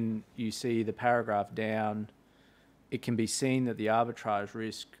 And then you see the paragraph down, it can be seen that the arbitrage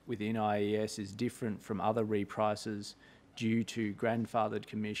risk within IES is different from other reprices due to grandfathered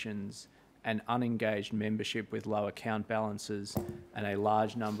commissions and unengaged membership with low account balances and a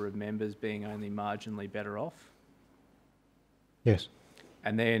large number of members being only marginally better off. Yes.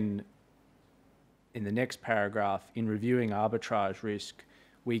 And then in the next paragraph, in reviewing arbitrage risk,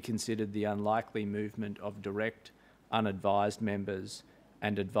 we considered the unlikely movement of direct, unadvised members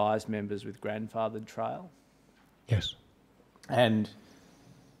and advised members with grandfathered trail. Yes. And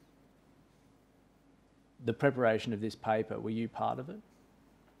the preparation of this paper, were you part of it?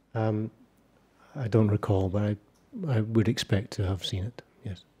 I don't recall, but I would expect to have seen it,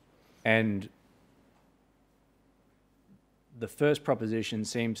 yes. And the first proposition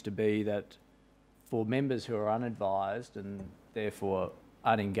seems to be that for members who are unadvised and therefore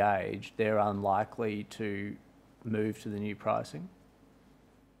unengaged, they're unlikely to move to the new pricing.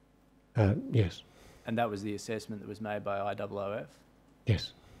 Yes. And that was the assessment that was made by IOOF.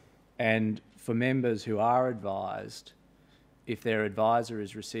 Yes. And for members who are advised, if their advisor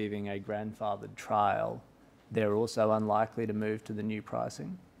is receiving a grandfathered trail, they're also unlikely to move to the new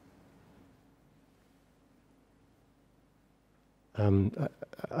pricing.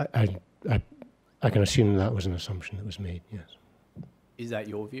 I can assume that was an assumption that was made, yes. Is that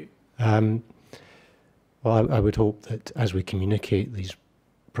your view? Well, I would hope that as we communicate these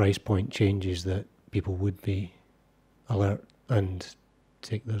price point changes that people would be alert and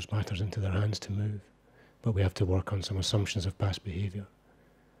take those matters into their hands to move. But we have to work on some assumptions of past behaviour.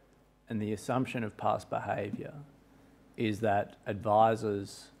 And the assumption of past behaviour is that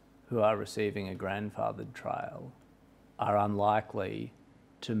advisors who are receiving a grandfathered trail are unlikely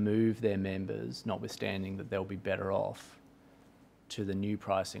to move their members, notwithstanding that they'll be better off, to the new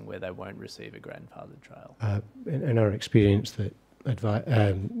pricing where they won't receive a grandfathered trail. In our experience, that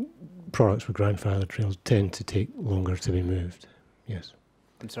products with grandfathered trails tend to take longer to be moved, yes.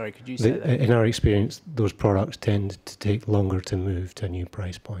 I'm sorry, could you say that? In our experience, those products tend to take longer to move to a new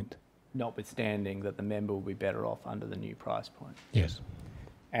price point. Notwithstanding that the member will be better off under the new price point. Yes.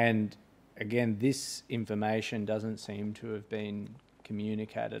 And again, this information doesn't seem to have been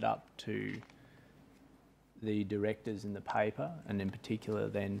communicated up to the directors in the paper, and in particular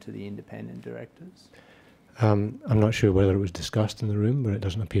then to the independent directors. I'm not sure whether it was discussed in the room, but it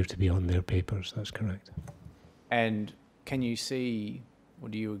doesn't appear to be on their papers, that's correct. And can you see, or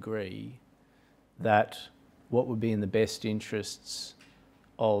do you agree, that what would be in the best interests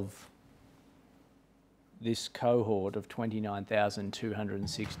of this cohort of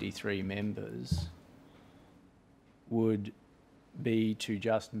 29,263 members would be to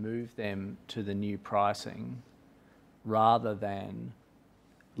just move them to the new pricing rather than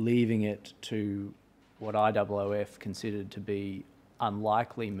leaving it to what IOOF considered to be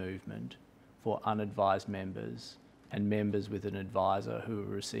unlikely movement for unadvised members and members with an advisor who are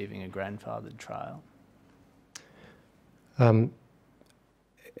receiving a grandfathered trail?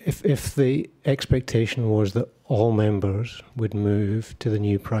 If the expectation was that all members would move to the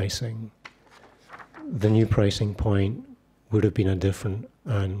new pricing point would have been a different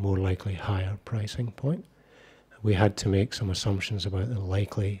and more likely higher pricing point. We had to make some assumptions about the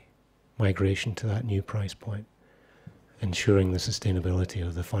likely migration to that new price point, ensuring the sustainability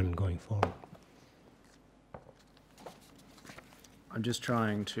of the fund going forward. I'm just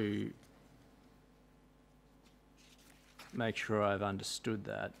trying to make sure I've understood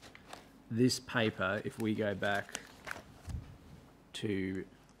that. This paper, if we go back to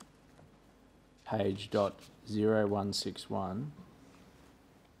page .0161,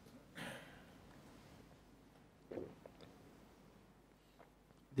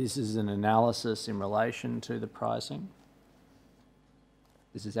 this is an analysis in relation to the pricing.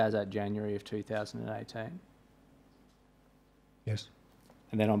 This is as at January of 2018. Yes.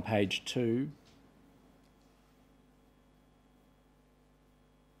 And then on page 2,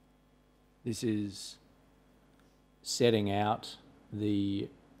 this is setting out the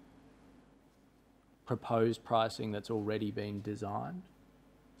proposed pricing that's already been designed.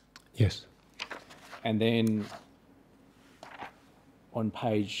 Yes. And then on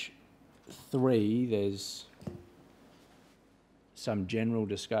page 3, there's some general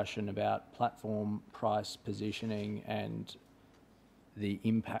discussion about platform price positioning and the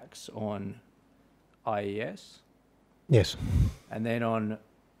impacts on IES. Yes. And then on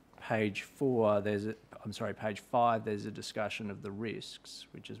page 4, page 5, there's a discussion of the risks,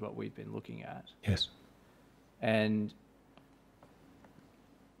 which is what we've been looking at. Yes. And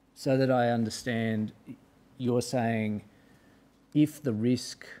so that I understand, you're saying if the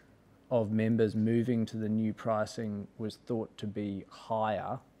risk of members moving to the new pricing was thought to be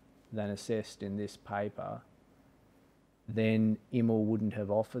higher than assessed in this paper, then IML wouldn't have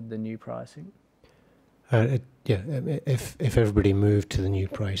offered the new pricing? If everybody moved to the new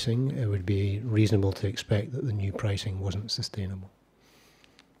pricing, it would be reasonable to expect that the new pricing wasn't sustainable.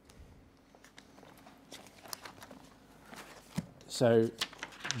 So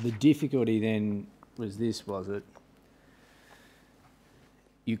the difficulty then was this, was it?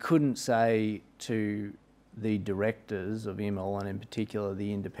 You couldn't say to the directors of IML, and in particular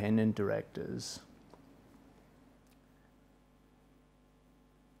the independent directors,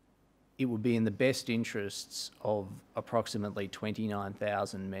 it would be in the best interests of approximately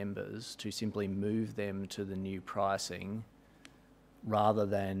 29,000 members to simply move them to the new pricing rather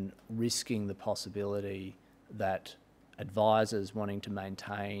than risking the possibility that advisors wanting to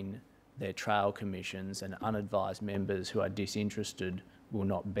maintain their trail commissions and unadvised members who are disinterested will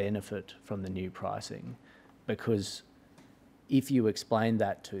not benefit from the new pricing. Because if you explain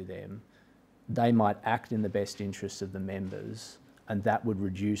that to them, they might act in the best interests of the members, and that would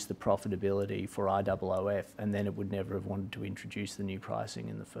reduce the profitability for IOOF, and then it would never have wanted to introduce the new pricing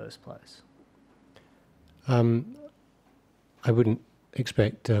in the first place. I wouldn't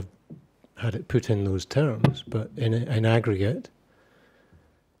expect to have had it put in those terms, but in aggregate,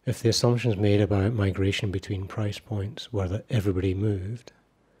 if the assumptions made about migration between price points were that everybody moved,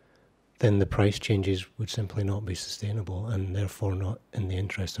 then the price changes would simply not be sustainable and therefore not in the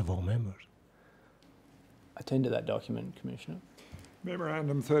interest of all members. Attend to that document, Commissioner.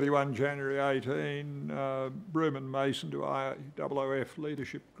 Memorandum 31 January 18, Broom and Mason to IOOF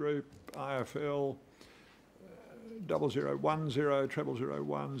Leadership Group, IFL 0010 0001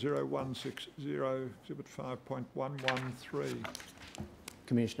 0160 Exhibit 5.113.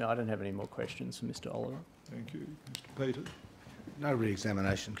 Commissioner, I don't have any more questions for Mr. Oliver. Thank you. Mr. Peters? No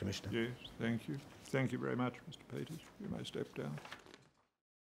re-examination, Commissioner. Yes, thank you. Thank you very much, Mr. Peters. You may step down.